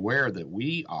need to be aware that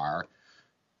we are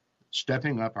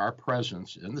stepping up our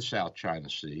presence in the South China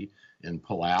Sea, in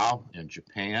Palau, in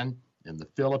Japan, in the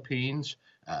Philippines.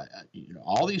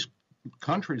 All these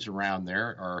countries around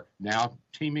there are now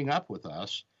teaming up with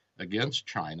us against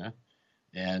China,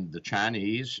 and the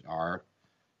Chinese are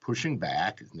pushing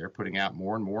back. They're putting out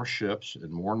more and more ships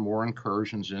and more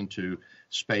incursions into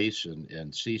space,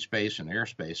 and sea space and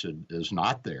airspace is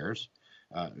not theirs,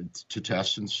 to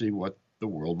test and see what the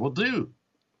world will do.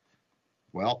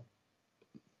 Well,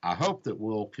 I hope that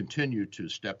we'll continue to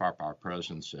step up our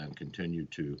presence and continue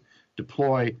to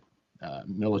deploy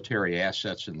military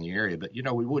assets in the area. But,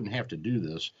 we wouldn't have to do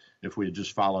this if we had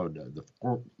just followed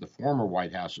the former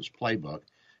White House's playbook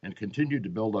and continued to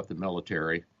build up the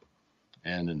military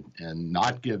and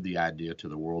not give the idea to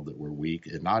the world that we're weak,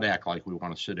 and not act like we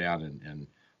want to sit down and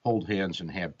hold hands and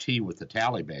have tea with the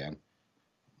Taliban.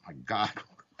 My God.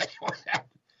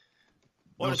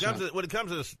 When it comes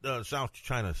to the South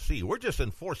China Sea, we're just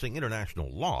enforcing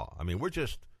international law. I mean,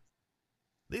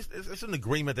 it's an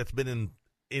agreement that's been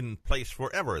in place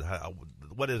forever.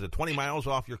 What is it? 20 miles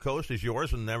off your coast is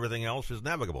yours, and everything else is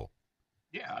navigable.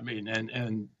 Yeah, I mean,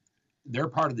 and they're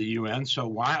part of the UN, so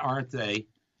why aren't they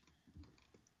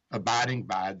abiding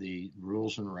by the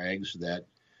rules and regs that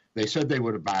they said they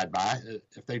would abide by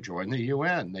if they joined the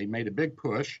UN? They made a big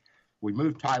push. We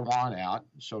moved Taiwan out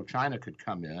so China could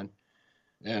come in.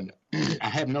 And I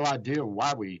have no idea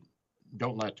why we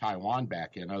don't let Taiwan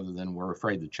back in, other than we're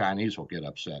afraid the Chinese will get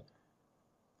upset.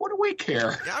 What do we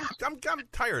care? Yeah, I'm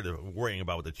tired of worrying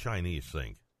about what the Chinese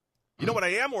think. You know what I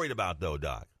am worried about, though,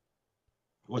 Doc?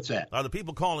 What's that? Are the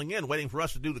people calling in waiting for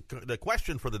us to do the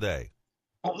question for the day?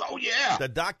 Oh, yeah. The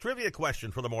Doc Trivia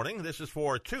question for the morning. This is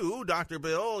for Dr.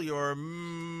 Bill, your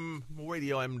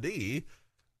Radio MD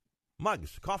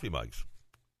mugs, coffee mugs.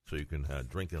 So you can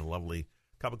drink a lovely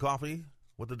cup of coffee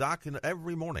with the Doc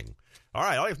every morning. All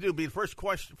right, all you have to do is be the first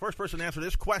person to answer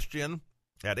this question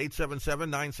at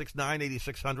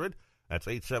 877-969-8600. That's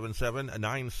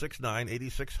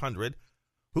 877-969-8600.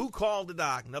 Who called the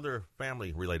Doc? Another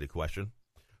family-related question.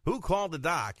 Who called the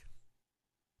Doc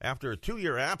after a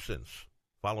 2-year absence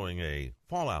following a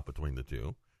fallout between the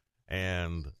two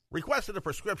and requested a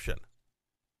prescription?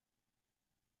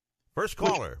 First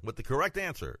caller with the correct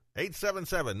answer,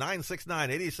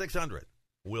 877-969-8600,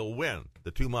 will win the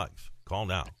 2 mugs. Call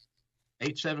now.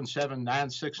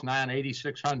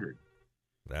 877-969-8600.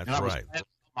 That's and I was right. glad to help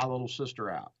my little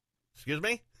sister out. Excuse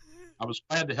me? I was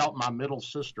glad to help my middle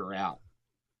sister out.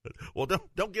 Well,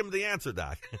 don't give him the answer,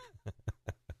 Doc.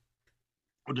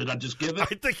 Or did I just give it? I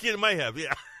think you may have,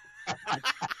 yeah.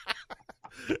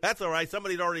 That's all right.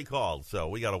 Somebody'd already called, so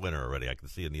we got a winner already. I can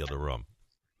see in the other room.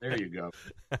 There you go.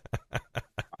 God,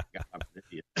 I'm an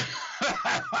idiot.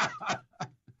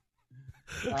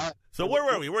 So where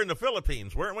were we? We're in the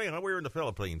Philippines, weren't we? We were in the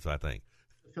Philippines, I think.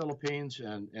 The Philippines,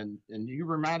 and you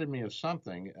reminded me of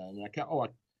something, and I can't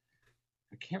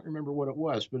remember what it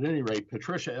was, but at any rate,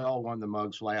 Patricia L. won the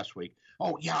mugs last week.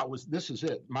 Oh yeah, this is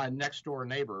it. My next door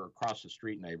neighbor, across the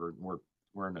street neighbor,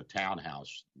 we're in a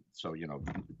townhouse, so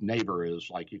neighbor is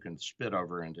like you can spit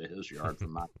over into his yard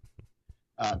from my.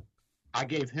 I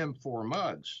gave him 4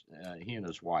 mugs, he and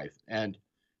his wife, and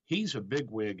he's a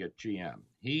bigwig at GM.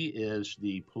 He is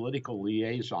the political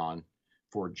liaison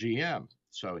for GM,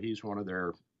 so he's one of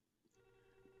their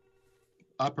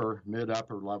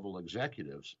mid-upper level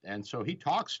executives. And so he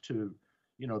talks to,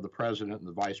 the president and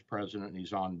the vice president, and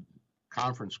he's on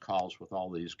conference calls with all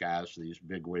these guys, these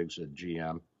bigwigs at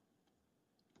GM.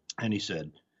 And he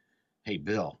said, "Hey,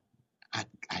 Bill, I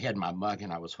had my mug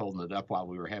and I was holding it up while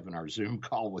we were having our Zoom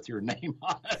call with your name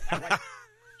on it." I'm like,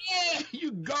 yeah,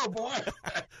 you go, boy.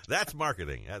 That's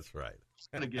marketing. That's right. He's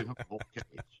going to give him a whole case.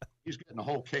 He's getting a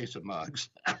whole case of mugs.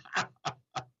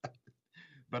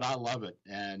 But I love it.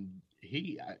 And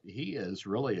he is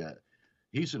really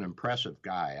he's an impressive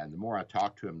guy. And the more I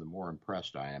talk to him, the more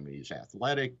impressed I am. He's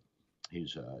athletic.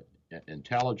 He's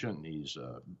intelligent. He's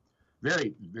a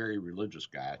very, very religious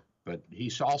guy. But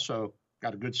he's also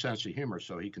got a good sense of humor,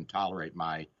 so he can tolerate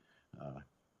my,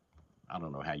 I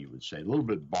don't know how you would say, a little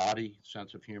bit bawdy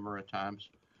sense of humor at times.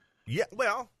 Yeah,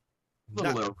 well. A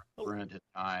little irreverent at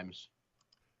times.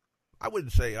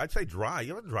 I'd say dry.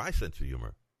 You have a dry sense of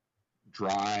humor.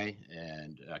 Dry,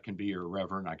 and I can be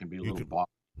irreverent. I can be a little bawdy.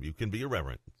 You can be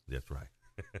irreverent. That's right.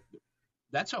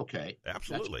 That's okay.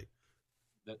 Absolutely.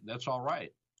 That's all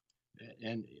right.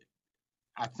 And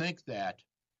I think that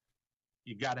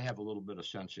you got to have a little bit of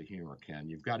sense of humor, Ken.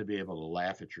 You've got to be able to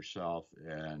laugh at yourself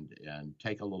and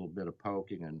take a little bit of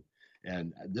poking.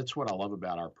 And that's what I love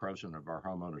about our president of our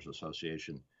homeowners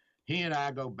association. he and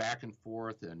I go back and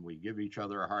forth, and we give each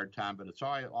other a hard time, but it's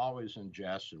always in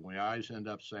jest, and we always end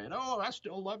up saying, "Oh, I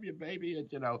still love you, baby,"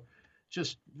 and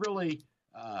just really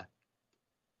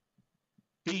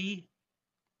be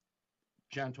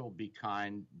gentle, be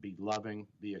kind, be loving,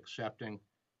 be accepting,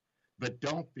 but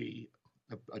don't be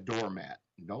a doormat.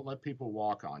 Don't let people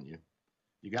walk on you.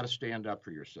 You got to stand up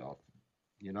for yourself.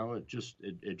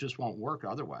 It just won't work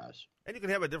otherwise. And you can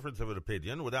have a difference of an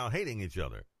opinion without hating each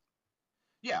other.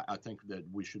 Yeah, I think that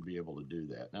we should be able to do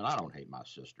that. And I don't hate my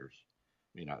sisters.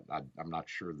 I'm not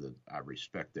sure that I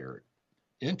respect their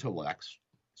intellects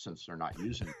since they're not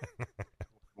using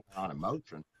on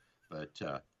emotion. But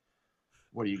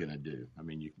what are you going to do? I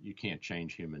mean, you can't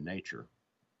change human nature.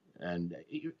 And,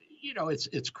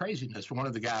 it's craziness. One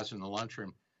of the guys in the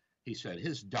lunchroom, he said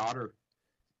his daughter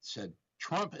said,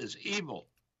 "Trump is evil."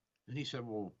 And he said,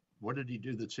 "Well, what did he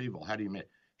do that's evil? How do you mean?"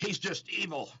 "He's just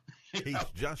evil." He's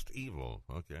just evil.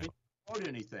 Okay. He don't vote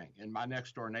anything. And my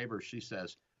next door neighbor, she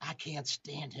says, "I can't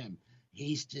stand him.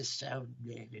 He's just so."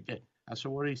 I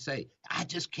said, "What did he say?" "I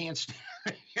just can't stand."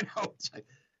 It's like,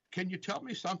 can you tell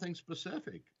me something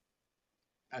specific?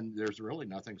 And there's really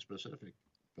nothing specific.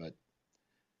 But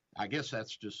I guess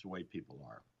that's just the way people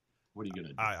are. What are you going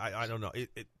to do? I don't know.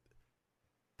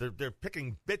 They're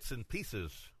picking bits and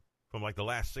pieces from like the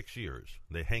last 6 years.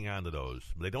 They hang on to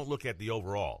those. They don't look at the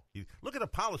overall. You look at the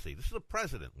policy. This is a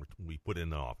president we put in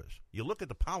the office. You look at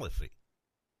the policy.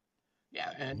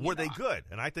 Yeah, and were they good?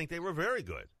 And I think they were very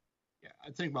good. Yeah,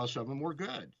 I think most of them were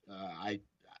good.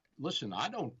 Listen, I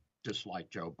don't dislike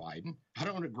Joe Biden. I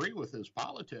don't agree with his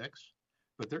politics,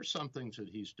 but there's some things that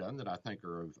he's done that I think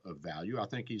are of value. I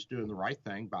think he's doing the right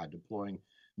thing by deploying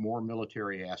more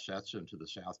military assets into the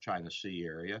South China Sea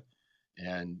area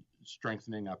and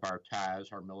strengthening up our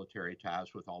military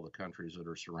ties with all the countries that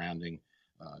are surrounding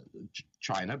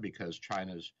China, because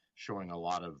China's showing a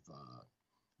lot of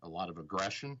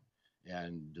aggression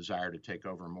and desire to take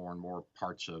over more and more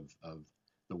parts of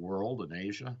the world and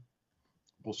Asia.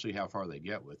 We'll see how far they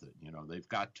get with it. They've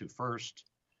got to first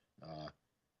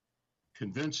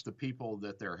convince the people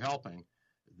that they're helping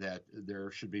that there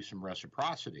should be some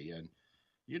reciprocity. And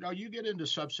you get into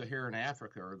sub-Saharan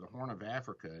Africa or the Horn of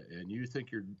Africa, and you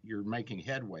think you're making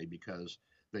headway because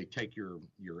they take your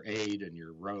aid and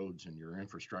your roads and your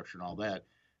infrastructure and all that,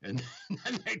 and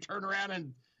then they turn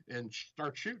around and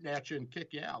start shooting at you and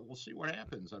kick you out. We'll see what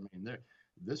happens. I mean,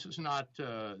 this is not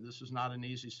an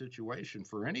easy situation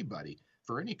for anybody,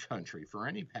 for any country, for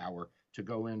any power to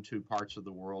go into parts of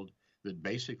the world that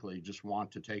basically just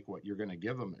want to take what you're going to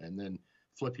give them and then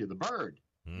flip you the bird.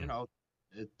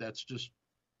 That's just.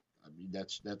 I mean,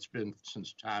 that's been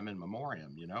since time immemorial,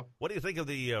 What do you think of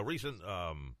the recent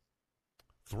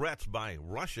threats by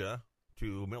Russia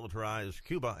to militarize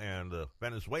Cuba and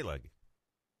Venezuela?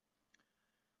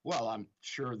 Well, I'm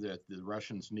sure that the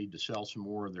Russians need to sell some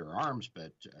more of their arms,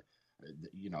 but,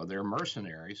 they're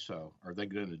mercenaries. So are they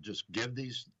going to just give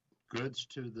these goods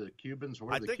to the Cubans?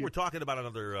 I think we're talking about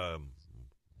another, kind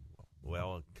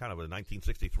of a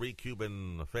 1963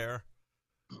 Cuban affair.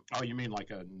 Oh, you mean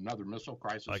like another missile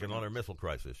crisis? Like another missile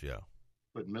crisis, yeah.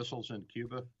 Put missiles in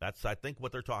Cuba? That's, I think,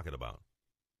 what they're talking about.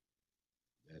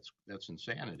 That's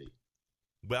insanity.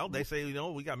 Well, they say,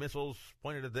 we got missiles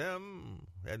pointed at them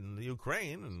and the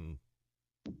Ukraine, and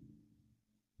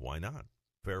why not?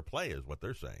 Fair play is what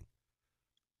they're saying.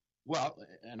 Well,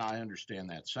 and I understand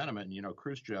that sentiment.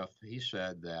 Khrushchev, he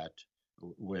said that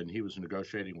when he was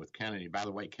negotiating with Kennedy, by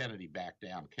the way, Kennedy backed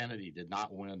down. Kennedy did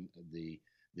not win the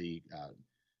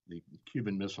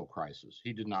Cuban Missile Crisis.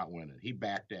 He did not win it. He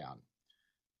backed down.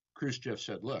 Khrushchev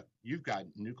said, "Look, you've got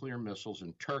nuclear missiles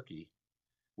in Turkey,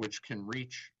 which can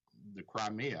reach the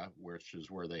Crimea, which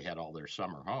is where they had all their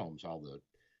summer homes, all the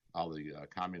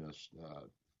communists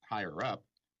higher up.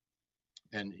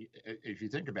 And if you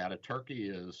think about it, Turkey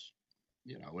is,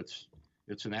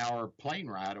 it's an hour plane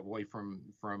ride away from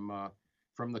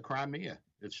the Crimea.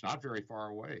 It's not very far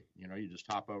away. You just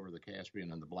hop over the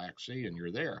Caspian and the Black Sea, and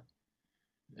you're there."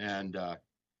 And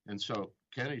so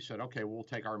Kennedy said, "Okay, we'll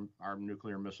take our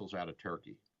nuclear missiles out of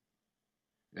Turkey."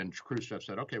 And Khrushchev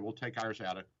said, "Okay, we'll take ours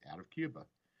out of Cuba."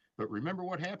 But remember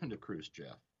what happened to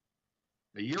Khrushchev?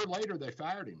 A year later, they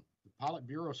fired him. The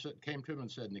Politburo came to him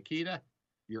and said, "Nikita,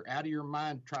 you're out of your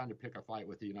mind trying to pick a fight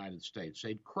with the United States.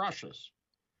 They'd crush us."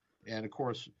 And of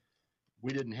course,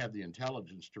 we didn't have the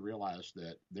intelligence to realize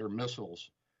that their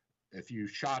missiles, if you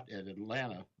shot at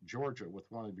Atlanta, Georgia, with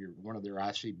one of their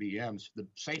ICBMs, the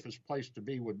safest place to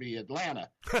be would be Atlanta.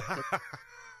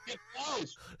 Get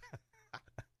close.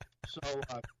 So,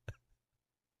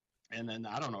 and then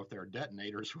I don't know if their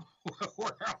detonators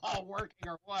were all working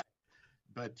or what,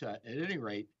 but at any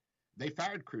rate, they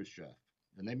fired Khrushchev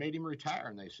and they made him retire.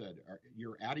 And they said,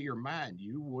 "You're out of your mind.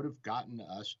 You would have gotten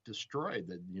us destroyed.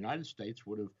 The United States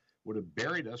would have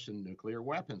buried us in nuclear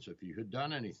weapons if you had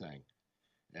done anything."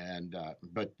 And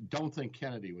but don't think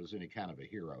Kennedy was any kind of a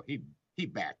hero. He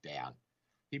backed down.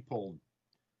 He pulled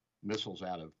missiles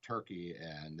out of Turkey,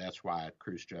 and that's why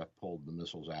Khrushchev pulled the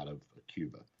missiles out of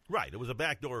Cuba. Right. It was a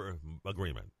backdoor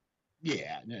agreement.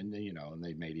 Yeah, and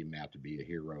they made him out to be a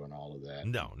hero and all of that.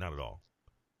 No, not at all.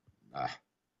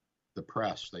 The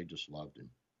press, they just loved him.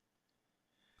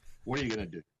 What are you going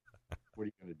to do? What are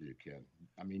you going to do, Ken?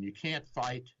 I mean, you can't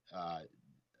fight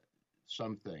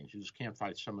some things. You just can't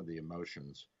fight some of the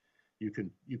emotions. You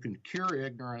can cure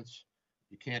ignorance.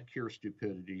 You can't cure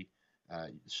stupidity.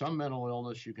 Some mental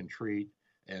illness you can treat,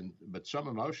 but some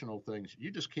emotional things you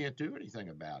just can't do anything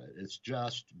about it. It's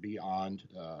just beyond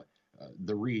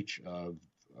the reach of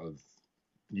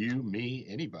you, me,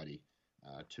 anybody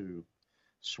to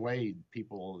sway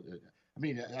people. I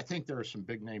mean, I think there are some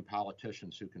big name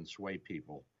politicians who can sway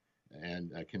people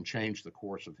and can change the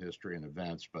course of history and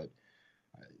events, but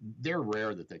they're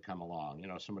rare that they come along.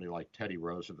 Somebody like Teddy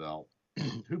Roosevelt,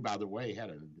 who, by the way, had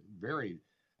a very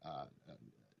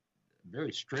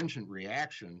stringent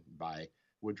reaction by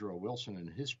Woodrow Wilson and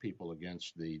his people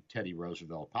against the Teddy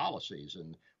Roosevelt policies.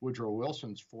 And Woodrow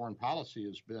Wilson's foreign policy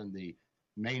has been the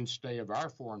mainstay of our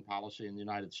foreign policy in the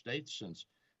United States since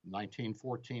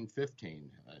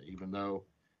 1914-15, even though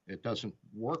it doesn't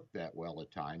work that well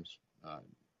at times.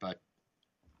 But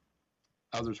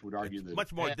others would argue that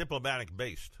much more diplomatic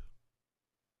based.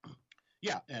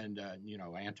 Yeah, and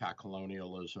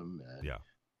anti-colonialism and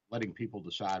letting people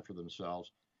decide for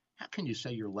themselves. How can you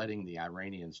say you're letting the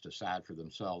Iranians decide for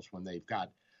themselves when they've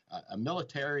got a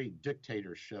military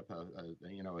dictatorship,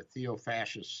 a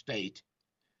theo-fascist state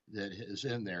that is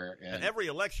in there? And every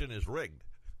election is rigged.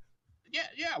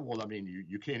 Yeah. Well, I mean,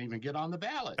 you can't even get on the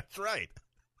ballot. That's right.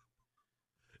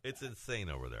 It's insane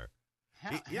over there.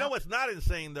 You know what's not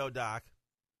insane, though, Doc,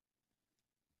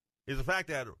 is the fact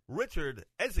that Richard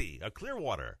Ezzy of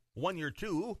Clearwater won your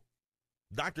 2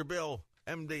 Dr. Bill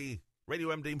MD, Radio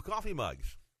MD coffee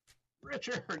mugs.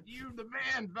 Richard, you the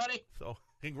man, buddy. So,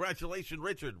 congratulations,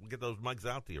 Richard. We'll get those mugs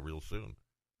out to you real soon.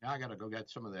 Now I got to go get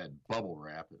some of that bubble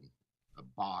wrap in a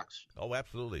box. Oh,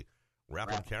 absolutely. Wrap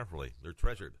them carefully. They're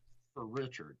treasured. For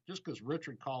Richard. Just because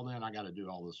Richard called in, I got to do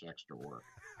all this extra work.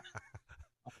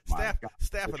 Staff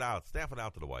it out. Staff it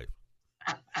out to the wife.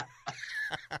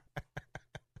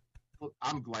 Well,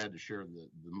 I'm glad to share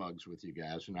the mugs with you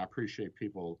guys, and I appreciate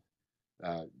people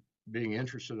being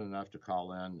interested enough to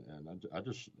call in.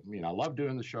 And I love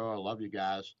doing the show. I love you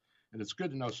guys. And it's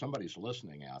good to know somebody's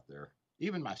listening out there.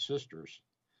 Even my sisters.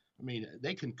 I mean,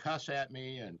 they can cuss at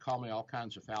me and call me all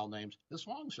kinds of foul names as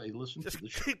long as they listen to the show.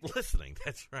 Just keep listening.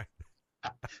 That's right.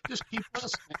 Just keep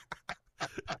listening.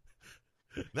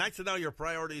 Nice to know your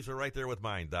priorities are right there with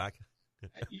mine, Doc.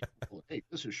 Hey,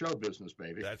 this is show business,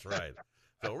 baby. That's right.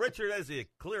 So, Richard Ezzy,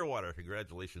 Clearwater,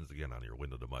 congratulations again on your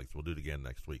win of the mugs. We'll do it again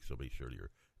next week, so be sure to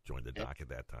join the Doc at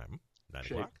that time, 9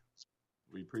 o'clock.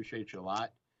 We appreciate you a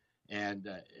lot. And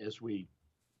as we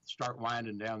start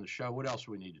winding down the show, what else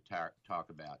do we need to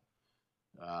talk about?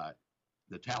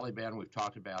 The Taliban, we've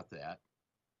talked about that.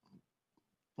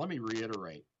 Let me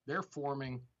reiterate. They're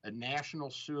forming a national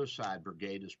suicide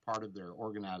brigade as part of their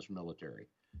organized military.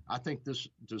 I think this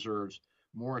deserves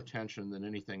more attention than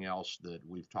anything else that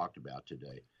we've talked about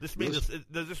today. Does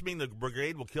this mean the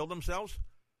brigade will kill themselves?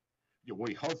 Yeah,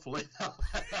 hopefully.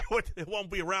 It won't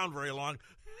be around very long.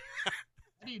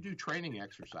 How do you do training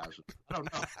exercises? I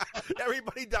don't know.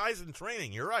 Everybody dies in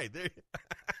training. You're right. It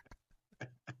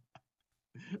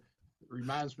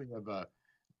reminds me of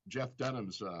Jeff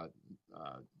Dunham's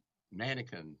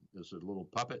mannequin is a little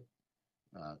puppet,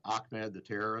 Ahmed the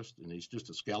terrorist, and he's just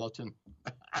a skeleton.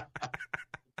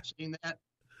 Seen that?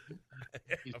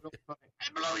 He's really funny.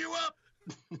 I blow you up.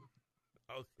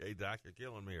 Okay, Doc, you're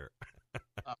killing me here.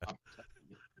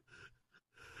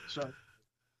 So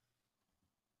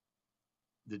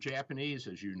the Japanese,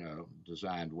 as you know,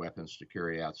 designed weapons to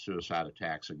carry out suicide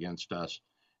attacks against us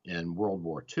in World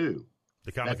War II.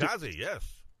 The kamikaze,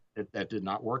 yes. That did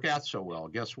not work out so well.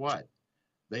 Guess what?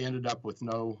 They ended up with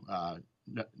no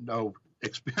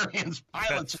experienced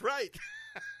pilots. That's right.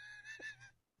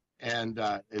 And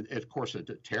of course,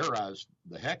 it terrorized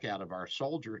the heck out of our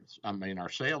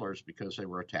sailors, because they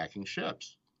were attacking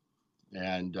ships.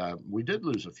 And we did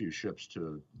lose a few ships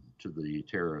to the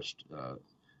terrorist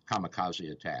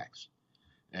kamikaze attacks.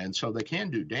 And so they can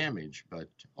do damage, but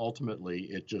ultimately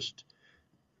it just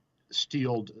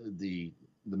steeled the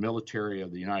military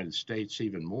of the United States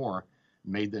even more,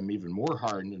 made them even more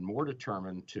hardened and more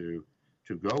determined to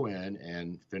to go in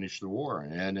and finish the war.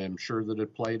 And I'm sure that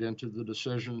it played into the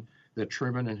decision that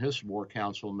Truman and his war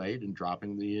council made in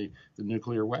dropping the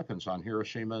nuclear weapons on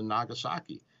Hiroshima and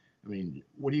Nagasaki. I mean,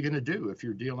 what are you going to do if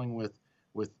you're dealing with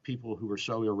people who are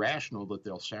so irrational that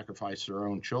they'll sacrifice their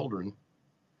own children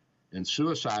in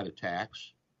suicide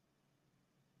attacks,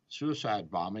 suicide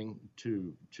bombing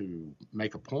to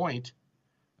make a point?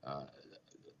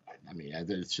 I mean,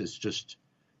 it's just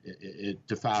it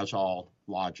defies all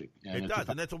logic. And it does,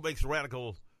 and that's what makes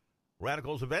radicals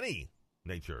of any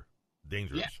nature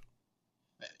dangerous. Yeah.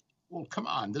 Well, come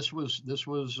on, this was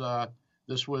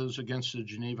against the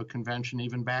Geneva Convention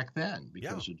even back then,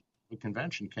 because the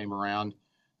convention came around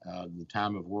the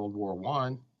time of World War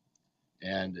I,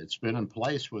 and it's been in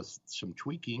place with some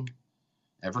tweaking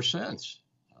ever since.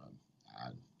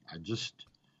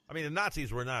 I mean, the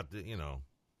Nazis were not,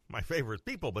 my favorite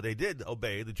people, but they did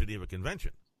obey the Geneva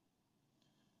Convention.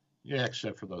 Yeah,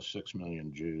 except for those 6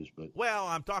 million Jews. But well,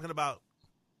 I'm talking about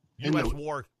U.S.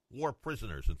 war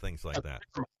prisoners and things like that.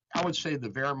 I would say the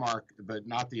Wehrmacht, but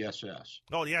not the SS.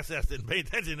 Oh, the SS didn't pay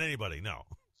attention to anybody, no.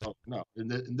 So, no. In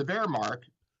the Wehrmacht,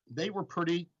 they were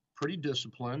pretty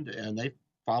disciplined, and they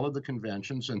followed the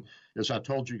conventions. And as I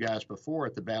told you guys before,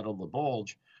 at the Battle of the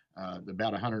Bulge,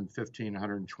 about 115,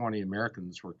 120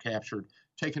 Americans were captured,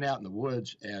 taken out in the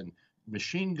woods, and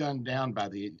machine gunned down by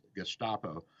the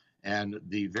Gestapo. And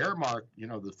the Wehrmacht,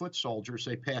 the foot soldiers,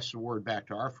 they pass the word back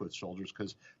to our foot soldiers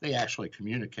because they actually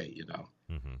communicate,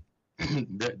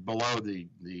 below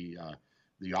the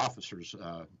officers'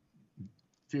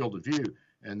 field of view.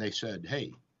 And they said,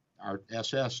 hey, our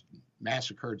SS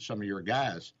massacred some of your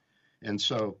guys. And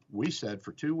so we said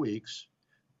for 2 weeks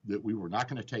that we were not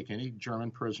going to take any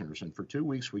German prisoners. And for 2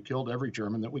 weeks, we killed every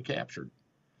German that we captured.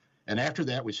 And after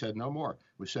that, we said no more.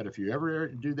 We said, if you ever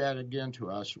do that again to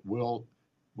us, we'll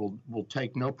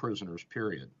take no prisoners,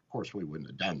 period. Of course, we wouldn't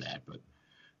have done that, but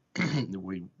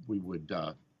we would.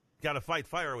 Got to fight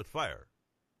fire with fire.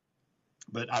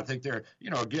 But I think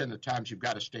again, at times you've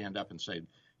got to stand up and say,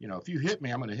 if you hit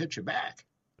me, I'm going to hit you back.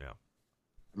 Yeah.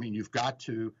 I mean, you've got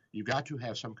to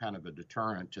have some kind of a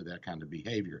deterrent to that kind of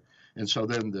behavior. And so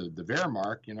then the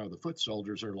Wehrmacht, the foot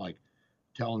soldiers are like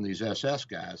telling these SS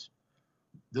guys,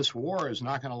 this war is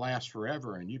not going to last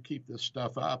forever, and you keep this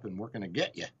stuff up, and we're going to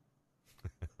get you.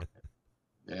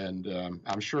 And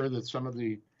I'm sure that some of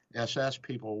the SS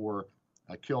people were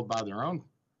killed by their own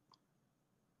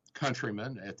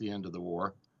countrymen at the end of the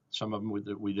war. Some of them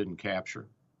we didn't capture.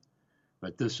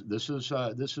 But this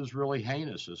is really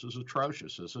heinous. This is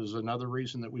atrocious. This is another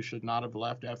reason that we should not have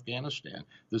left Afghanistan.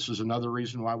 This is another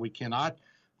reason why we cannot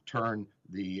turn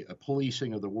the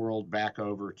policing of the world back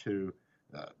over to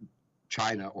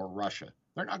China or Russia.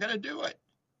 They're not going to do it.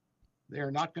 They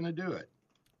are not going to do it.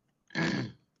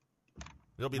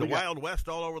 It'll be the Wild West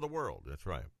all over the world. That's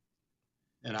right.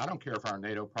 And I don't care if our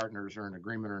NATO partners are in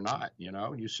agreement or not.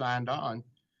 You signed on.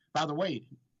 By the way,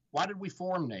 why did we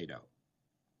form NATO?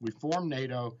 We formed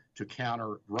NATO to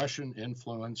counter Russian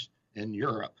influence in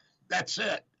Europe. That's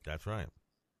it. That's right.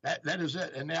 That is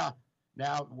it. And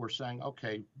now we're saying,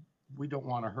 okay, we don't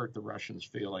want to hurt the Russians'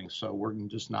 feelings, so we're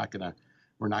not going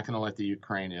to let the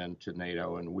Ukraine into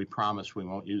NATO, and we promise we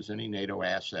won't use any NATO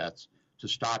assets to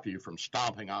stop you from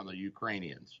stomping on the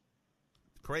Ukrainians.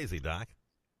 Crazy, Doc.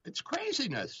 It's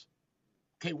craziness.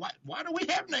 Okay, why do we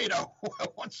have NATO?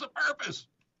 What's the purpose?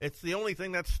 It's the only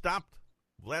thing that stopped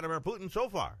Vladimir Putin so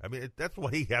far. I mean, that's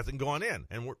why he hasn't gone in.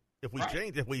 And if we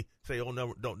change, if we say, "Oh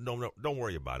no, don't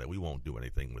worry about it. We won't do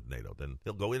anything with NATO," then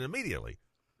he'll go in immediately.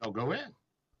 They'll go in.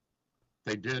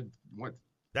 They did what?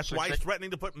 That's why he's threatening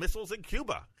to put missiles in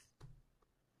Cuba.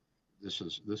 This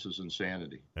is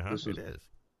insanity. It is.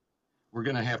 We're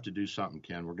going to have to do something,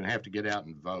 Ken. We're going to have to get out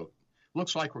and vote.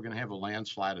 Looks like we're going to have a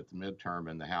landslide at the midterm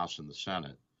in the House and the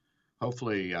Senate.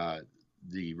 Hopefully,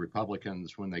 the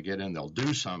Republicans, when they get in, they'll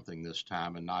do something this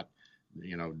time and not,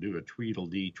 do a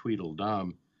Tweedledee,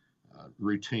 Tweedledum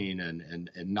routine and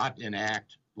not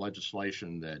enact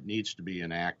legislation that needs to be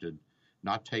enacted,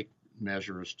 not take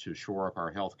measures to shore up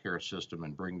our healthcare system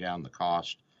and bring down the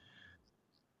cost.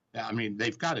 I mean,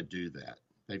 they've got to do that.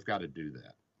 They've got to do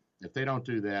that. If they don't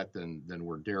do that, then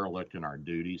we're derelict in our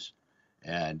duties.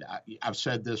 And I've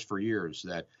said this for years,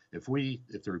 that if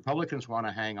the Republicans want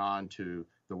to hang on to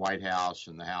the White House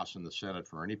and the House and the Senate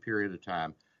for any period of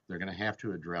time, they're going to have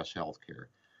to address health care.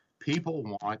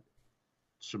 People want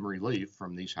some relief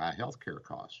from these high health care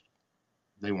costs.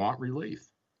 They want relief.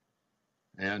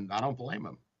 And I don't blame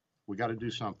them. We got to do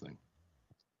something.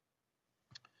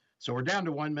 So we're down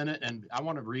to 1 minute, and I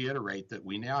want to reiterate that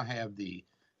we now have the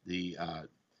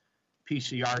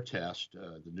PCR test,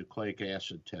 the nucleic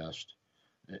acid test,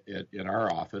 in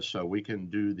our office, so we can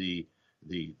do the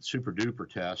super duper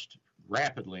test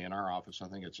rapidly in our office. I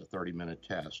think it's a 30-minute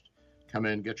test. Come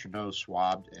in, get your nose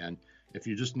swabbed, and if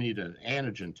you just need an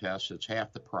antigen test, it's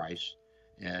half the price,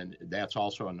 and that's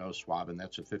also a nose swab, and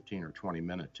that's a 15 or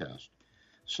 20-minute test.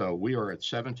 So we are at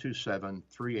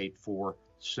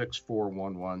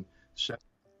 727-384-6411,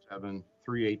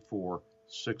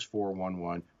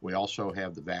 727-384-6411. We also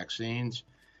have the vaccines,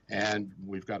 and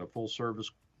we've got a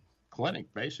full-service clinic,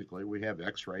 basically. We have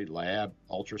x-ray, lab,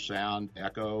 ultrasound,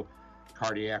 echo,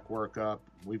 cardiac workup.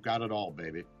 We've got it all,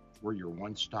 baby. We're your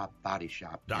one-stop body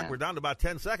shop. Doc, we're down to about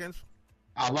 10 seconds.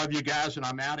 I love you guys, and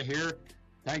I'm out of here.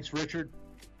 Thanks, Richard.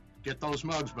 Get those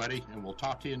mugs, buddy, and we'll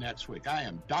talk to you next week. I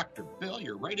am Dr. Bill,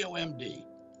 your Radio MD.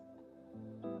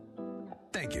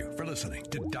 Thank you for listening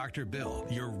to Dr. Bill,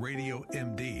 your Radio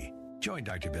MD. Join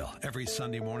Dr. Bill every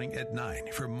Sunday morning at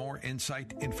 9 for more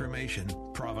insight, information,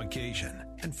 provocation,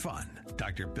 and fun.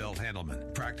 Dr. Bill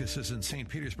Handelman practices in St.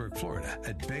 Petersburg, Florida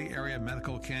at Bay Area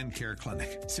Medical Can Care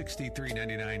Clinic,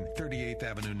 6399 38th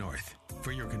Avenue North.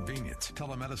 For your convenience,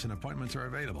 telemedicine appointments are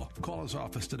available. Call his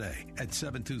office today at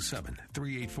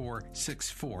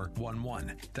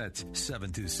 727-384-6411. That's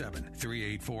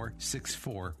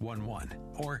 727-384-6411.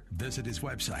 Or visit his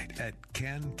website at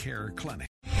Can Care Clinic.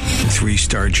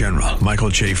 3-star General Michael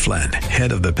J. Flynn,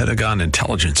 head of the Pentagon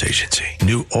Intelligence Agency,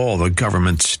 knew all the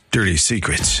government's dirty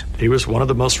secrets. He was one of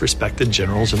the most respected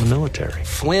generals in the military.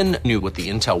 Flynn knew what the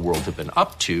intel world had been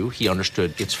up to. He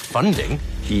understood its funding.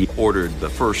 He ordered the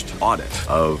first audit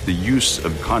of the use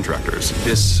of contractors.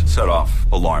 This set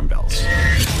off alarm bells.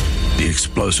 The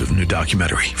explosive new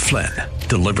documentary, Flynn,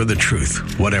 Deliver the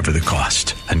Truth, Whatever the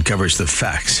Cost, uncovers the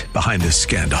facts behind this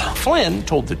scandal. Flynn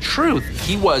told the truth.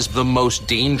 He was the most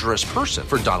dangerous person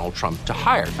for Donald Trump to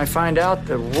hire. I find out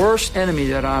the worst enemy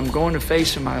that I'm going to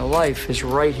face in my life is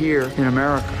right here in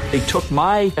America. They took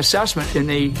my assessment and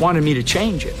they wanted me to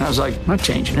change it. And I was like, I'm not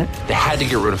changing it. They had to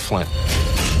get rid of Flynn.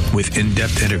 With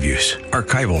in-depth interviews,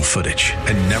 archival footage,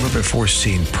 and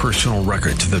never-before-seen personal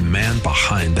records of the man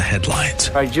behind the headlines.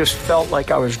 I just felt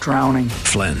like I was drowning.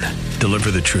 Flynn,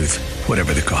 Deliver the Truth,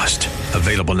 Whatever the Cost.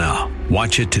 Available now.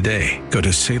 Watch it today. Go to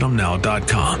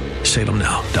salemnow.com.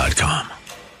 salemnow.com.